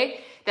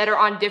 okay, that are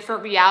on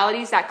different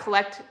realities that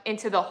collect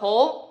into the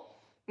whole,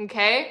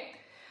 okay?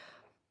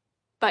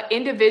 But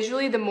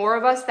individually, the more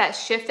of us that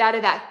shift out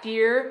of that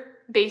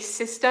fear-based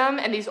system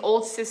and these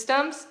old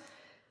systems,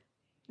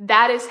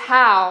 that is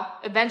how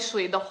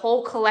eventually the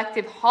whole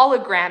collective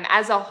hologram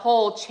as a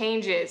whole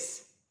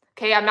changes.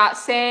 Okay, I'm not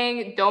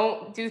saying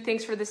don't do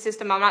things for the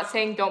system. I'm not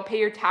saying don't pay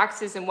your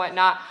taxes and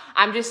whatnot.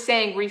 I'm just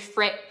saying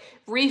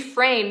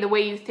reframe the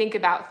way you think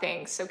about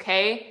things,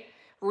 okay?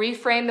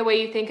 Reframe the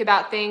way you think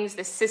about things,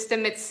 the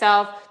system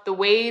itself, the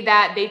way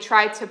that they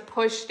try to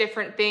push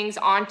different things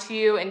onto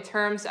you in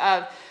terms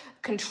of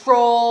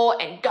control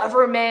and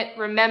government.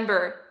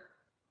 Remember,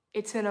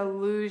 it's an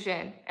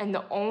illusion. And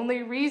the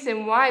only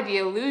reason why the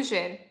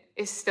illusion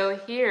is still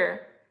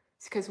here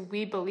is because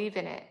we believe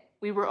in it.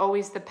 We were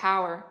always the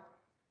power.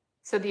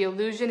 So the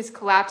illusion is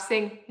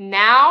collapsing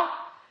now.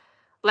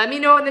 Let me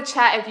know in the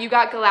chat if you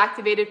got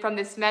galactivated from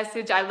this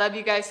message. I love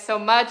you guys so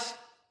much.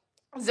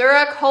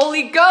 Zurich,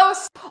 Holy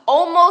Ghost,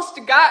 almost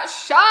got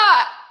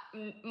shot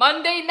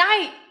Monday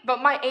night,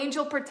 but my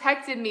angel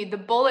protected me. The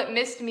bullet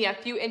missed me a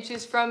few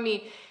inches from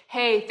me.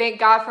 Hey, thank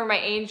God for my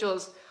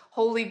angels.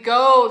 Holy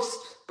Ghost,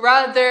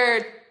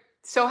 brother,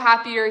 so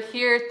happy you're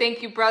here.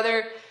 Thank you,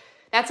 brother.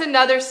 That's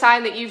another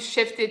sign that you've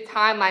shifted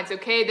timelines,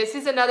 okay? This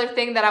is another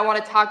thing that I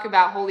want to talk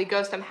about, Holy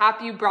Ghost. I'm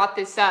happy you brought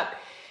this up.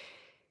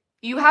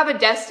 You have a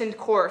destined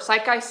course.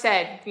 Like I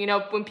said, you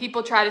know, when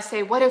people try to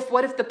say, what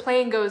if the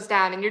plane goes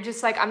down? And you're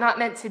just like, I'm not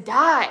meant to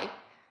die.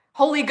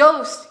 Holy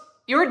Ghost,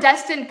 your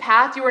destined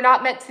path, you are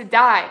not meant to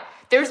die.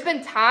 There's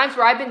been times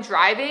where I've been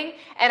driving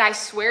and I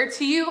swear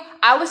to you,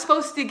 I was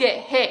supposed to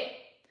get hit.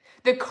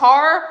 The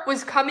car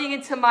was coming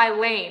into my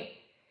lane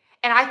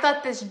and I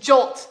thought this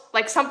jolt,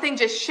 like something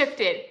just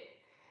shifted.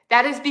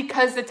 That is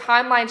because the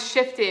timeline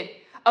shifted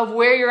of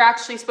where you're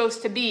actually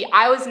supposed to be.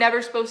 I was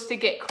never supposed to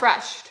get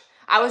crushed.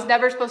 I was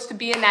never supposed to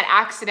be in that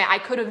accident. I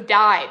could have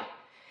died.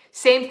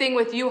 Same thing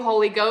with you,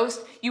 Holy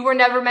Ghost. You were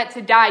never meant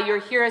to die. You're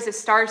here as a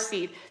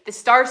starseed. The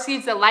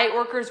starseeds, the light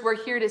workers, we're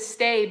here to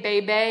stay,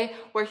 baby.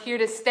 We're here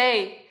to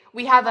stay.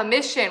 We have a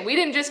mission. We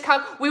didn't just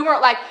come. We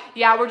weren't like,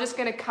 yeah, we're just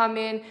going to come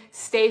in,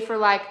 stay for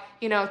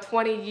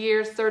 20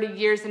 years, 30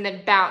 years, and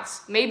then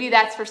bounce. Maybe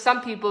that's for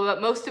some people,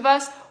 but most of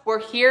us, we're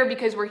here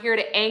because we're here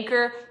to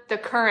anchor the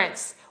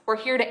currents. We're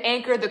here to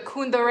anchor the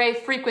Kundalini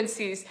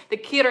frequencies, the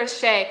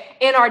Kirashe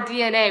in our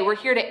DNA. We're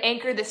here to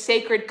anchor the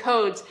sacred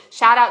codes.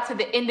 Shout out to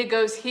the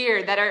indigos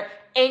here that are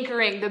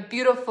anchoring the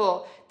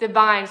beautiful,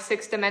 divine,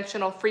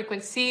 six-dimensional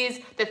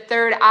frequencies, the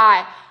third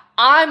eye.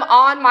 I'm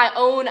on my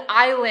own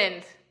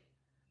island.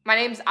 My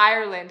name's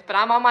Ireland, but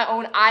I'm on my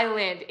own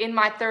island in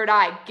my third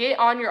eye. Get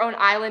on your own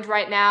island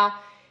right now.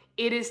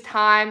 It is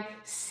time.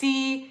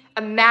 See,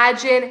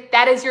 imagine,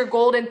 that is your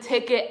golden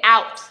ticket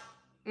out.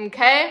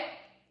 Okay?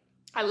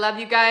 I love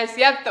you guys.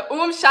 Yep,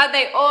 the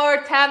Shade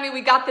Or, Tammy, we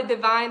got the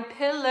divine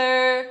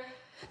pillar.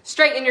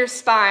 Straighten your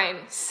spine.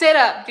 Sit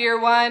up, dear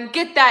one.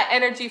 Get that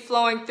energy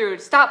flowing through.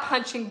 Stop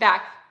punching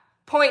back.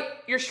 Point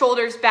your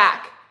shoulders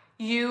back.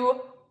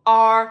 You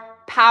are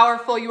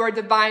powerful. You are a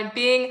divine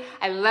being.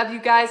 I love you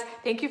guys.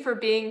 Thank you for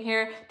being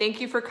here.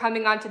 Thank you for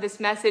coming on to this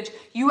message.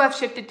 You have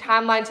shifted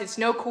timelines. It's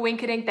no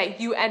coincidence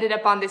that you ended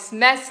up on this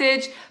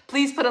message.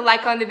 Please put a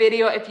like on the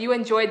video if you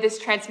enjoyed this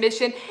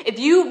transmission. If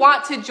you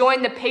want to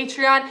join the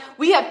Patreon,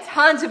 we have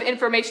tons of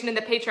information in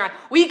the Patreon.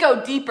 We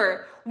go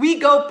deeper. We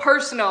go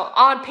personal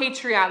on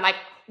Patreon. Like,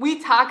 we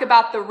talk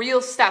about the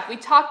real stuff. We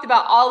talked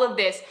about all of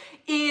this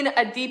in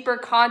a deeper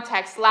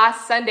context.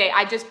 Last Sunday,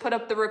 I just put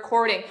up the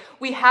recording.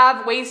 We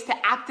have ways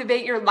to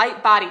activate your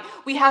light body.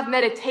 We have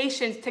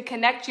meditations to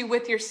connect you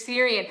with your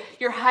Sirian,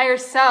 your higher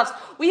selves.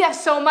 We have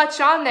so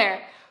much on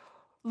there,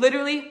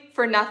 literally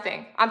for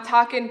nothing. I'm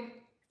talking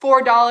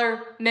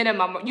 $4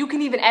 minimum. You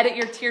can even edit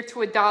your tier to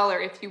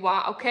 $1 if you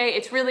want, okay?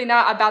 It's really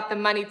not about the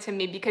money to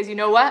me because you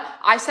know what?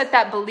 I set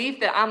that belief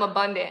that I'm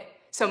abundant.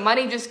 So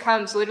money just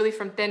comes literally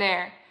from thin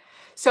air.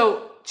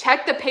 So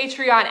check the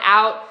Patreon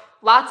out.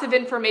 Lots of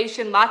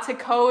information, lots of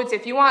codes.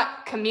 If you want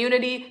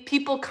community,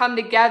 people come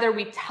together,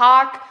 we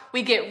talk,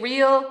 we get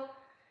real.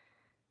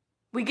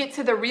 We get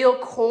to the real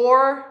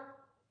core.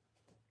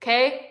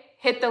 Okay?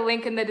 Hit the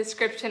link in the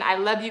description. I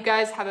love you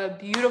guys. Have a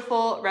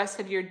beautiful rest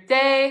of your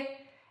day.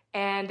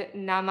 And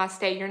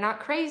namaste. You're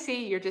not crazy.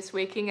 You're just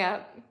waking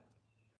up.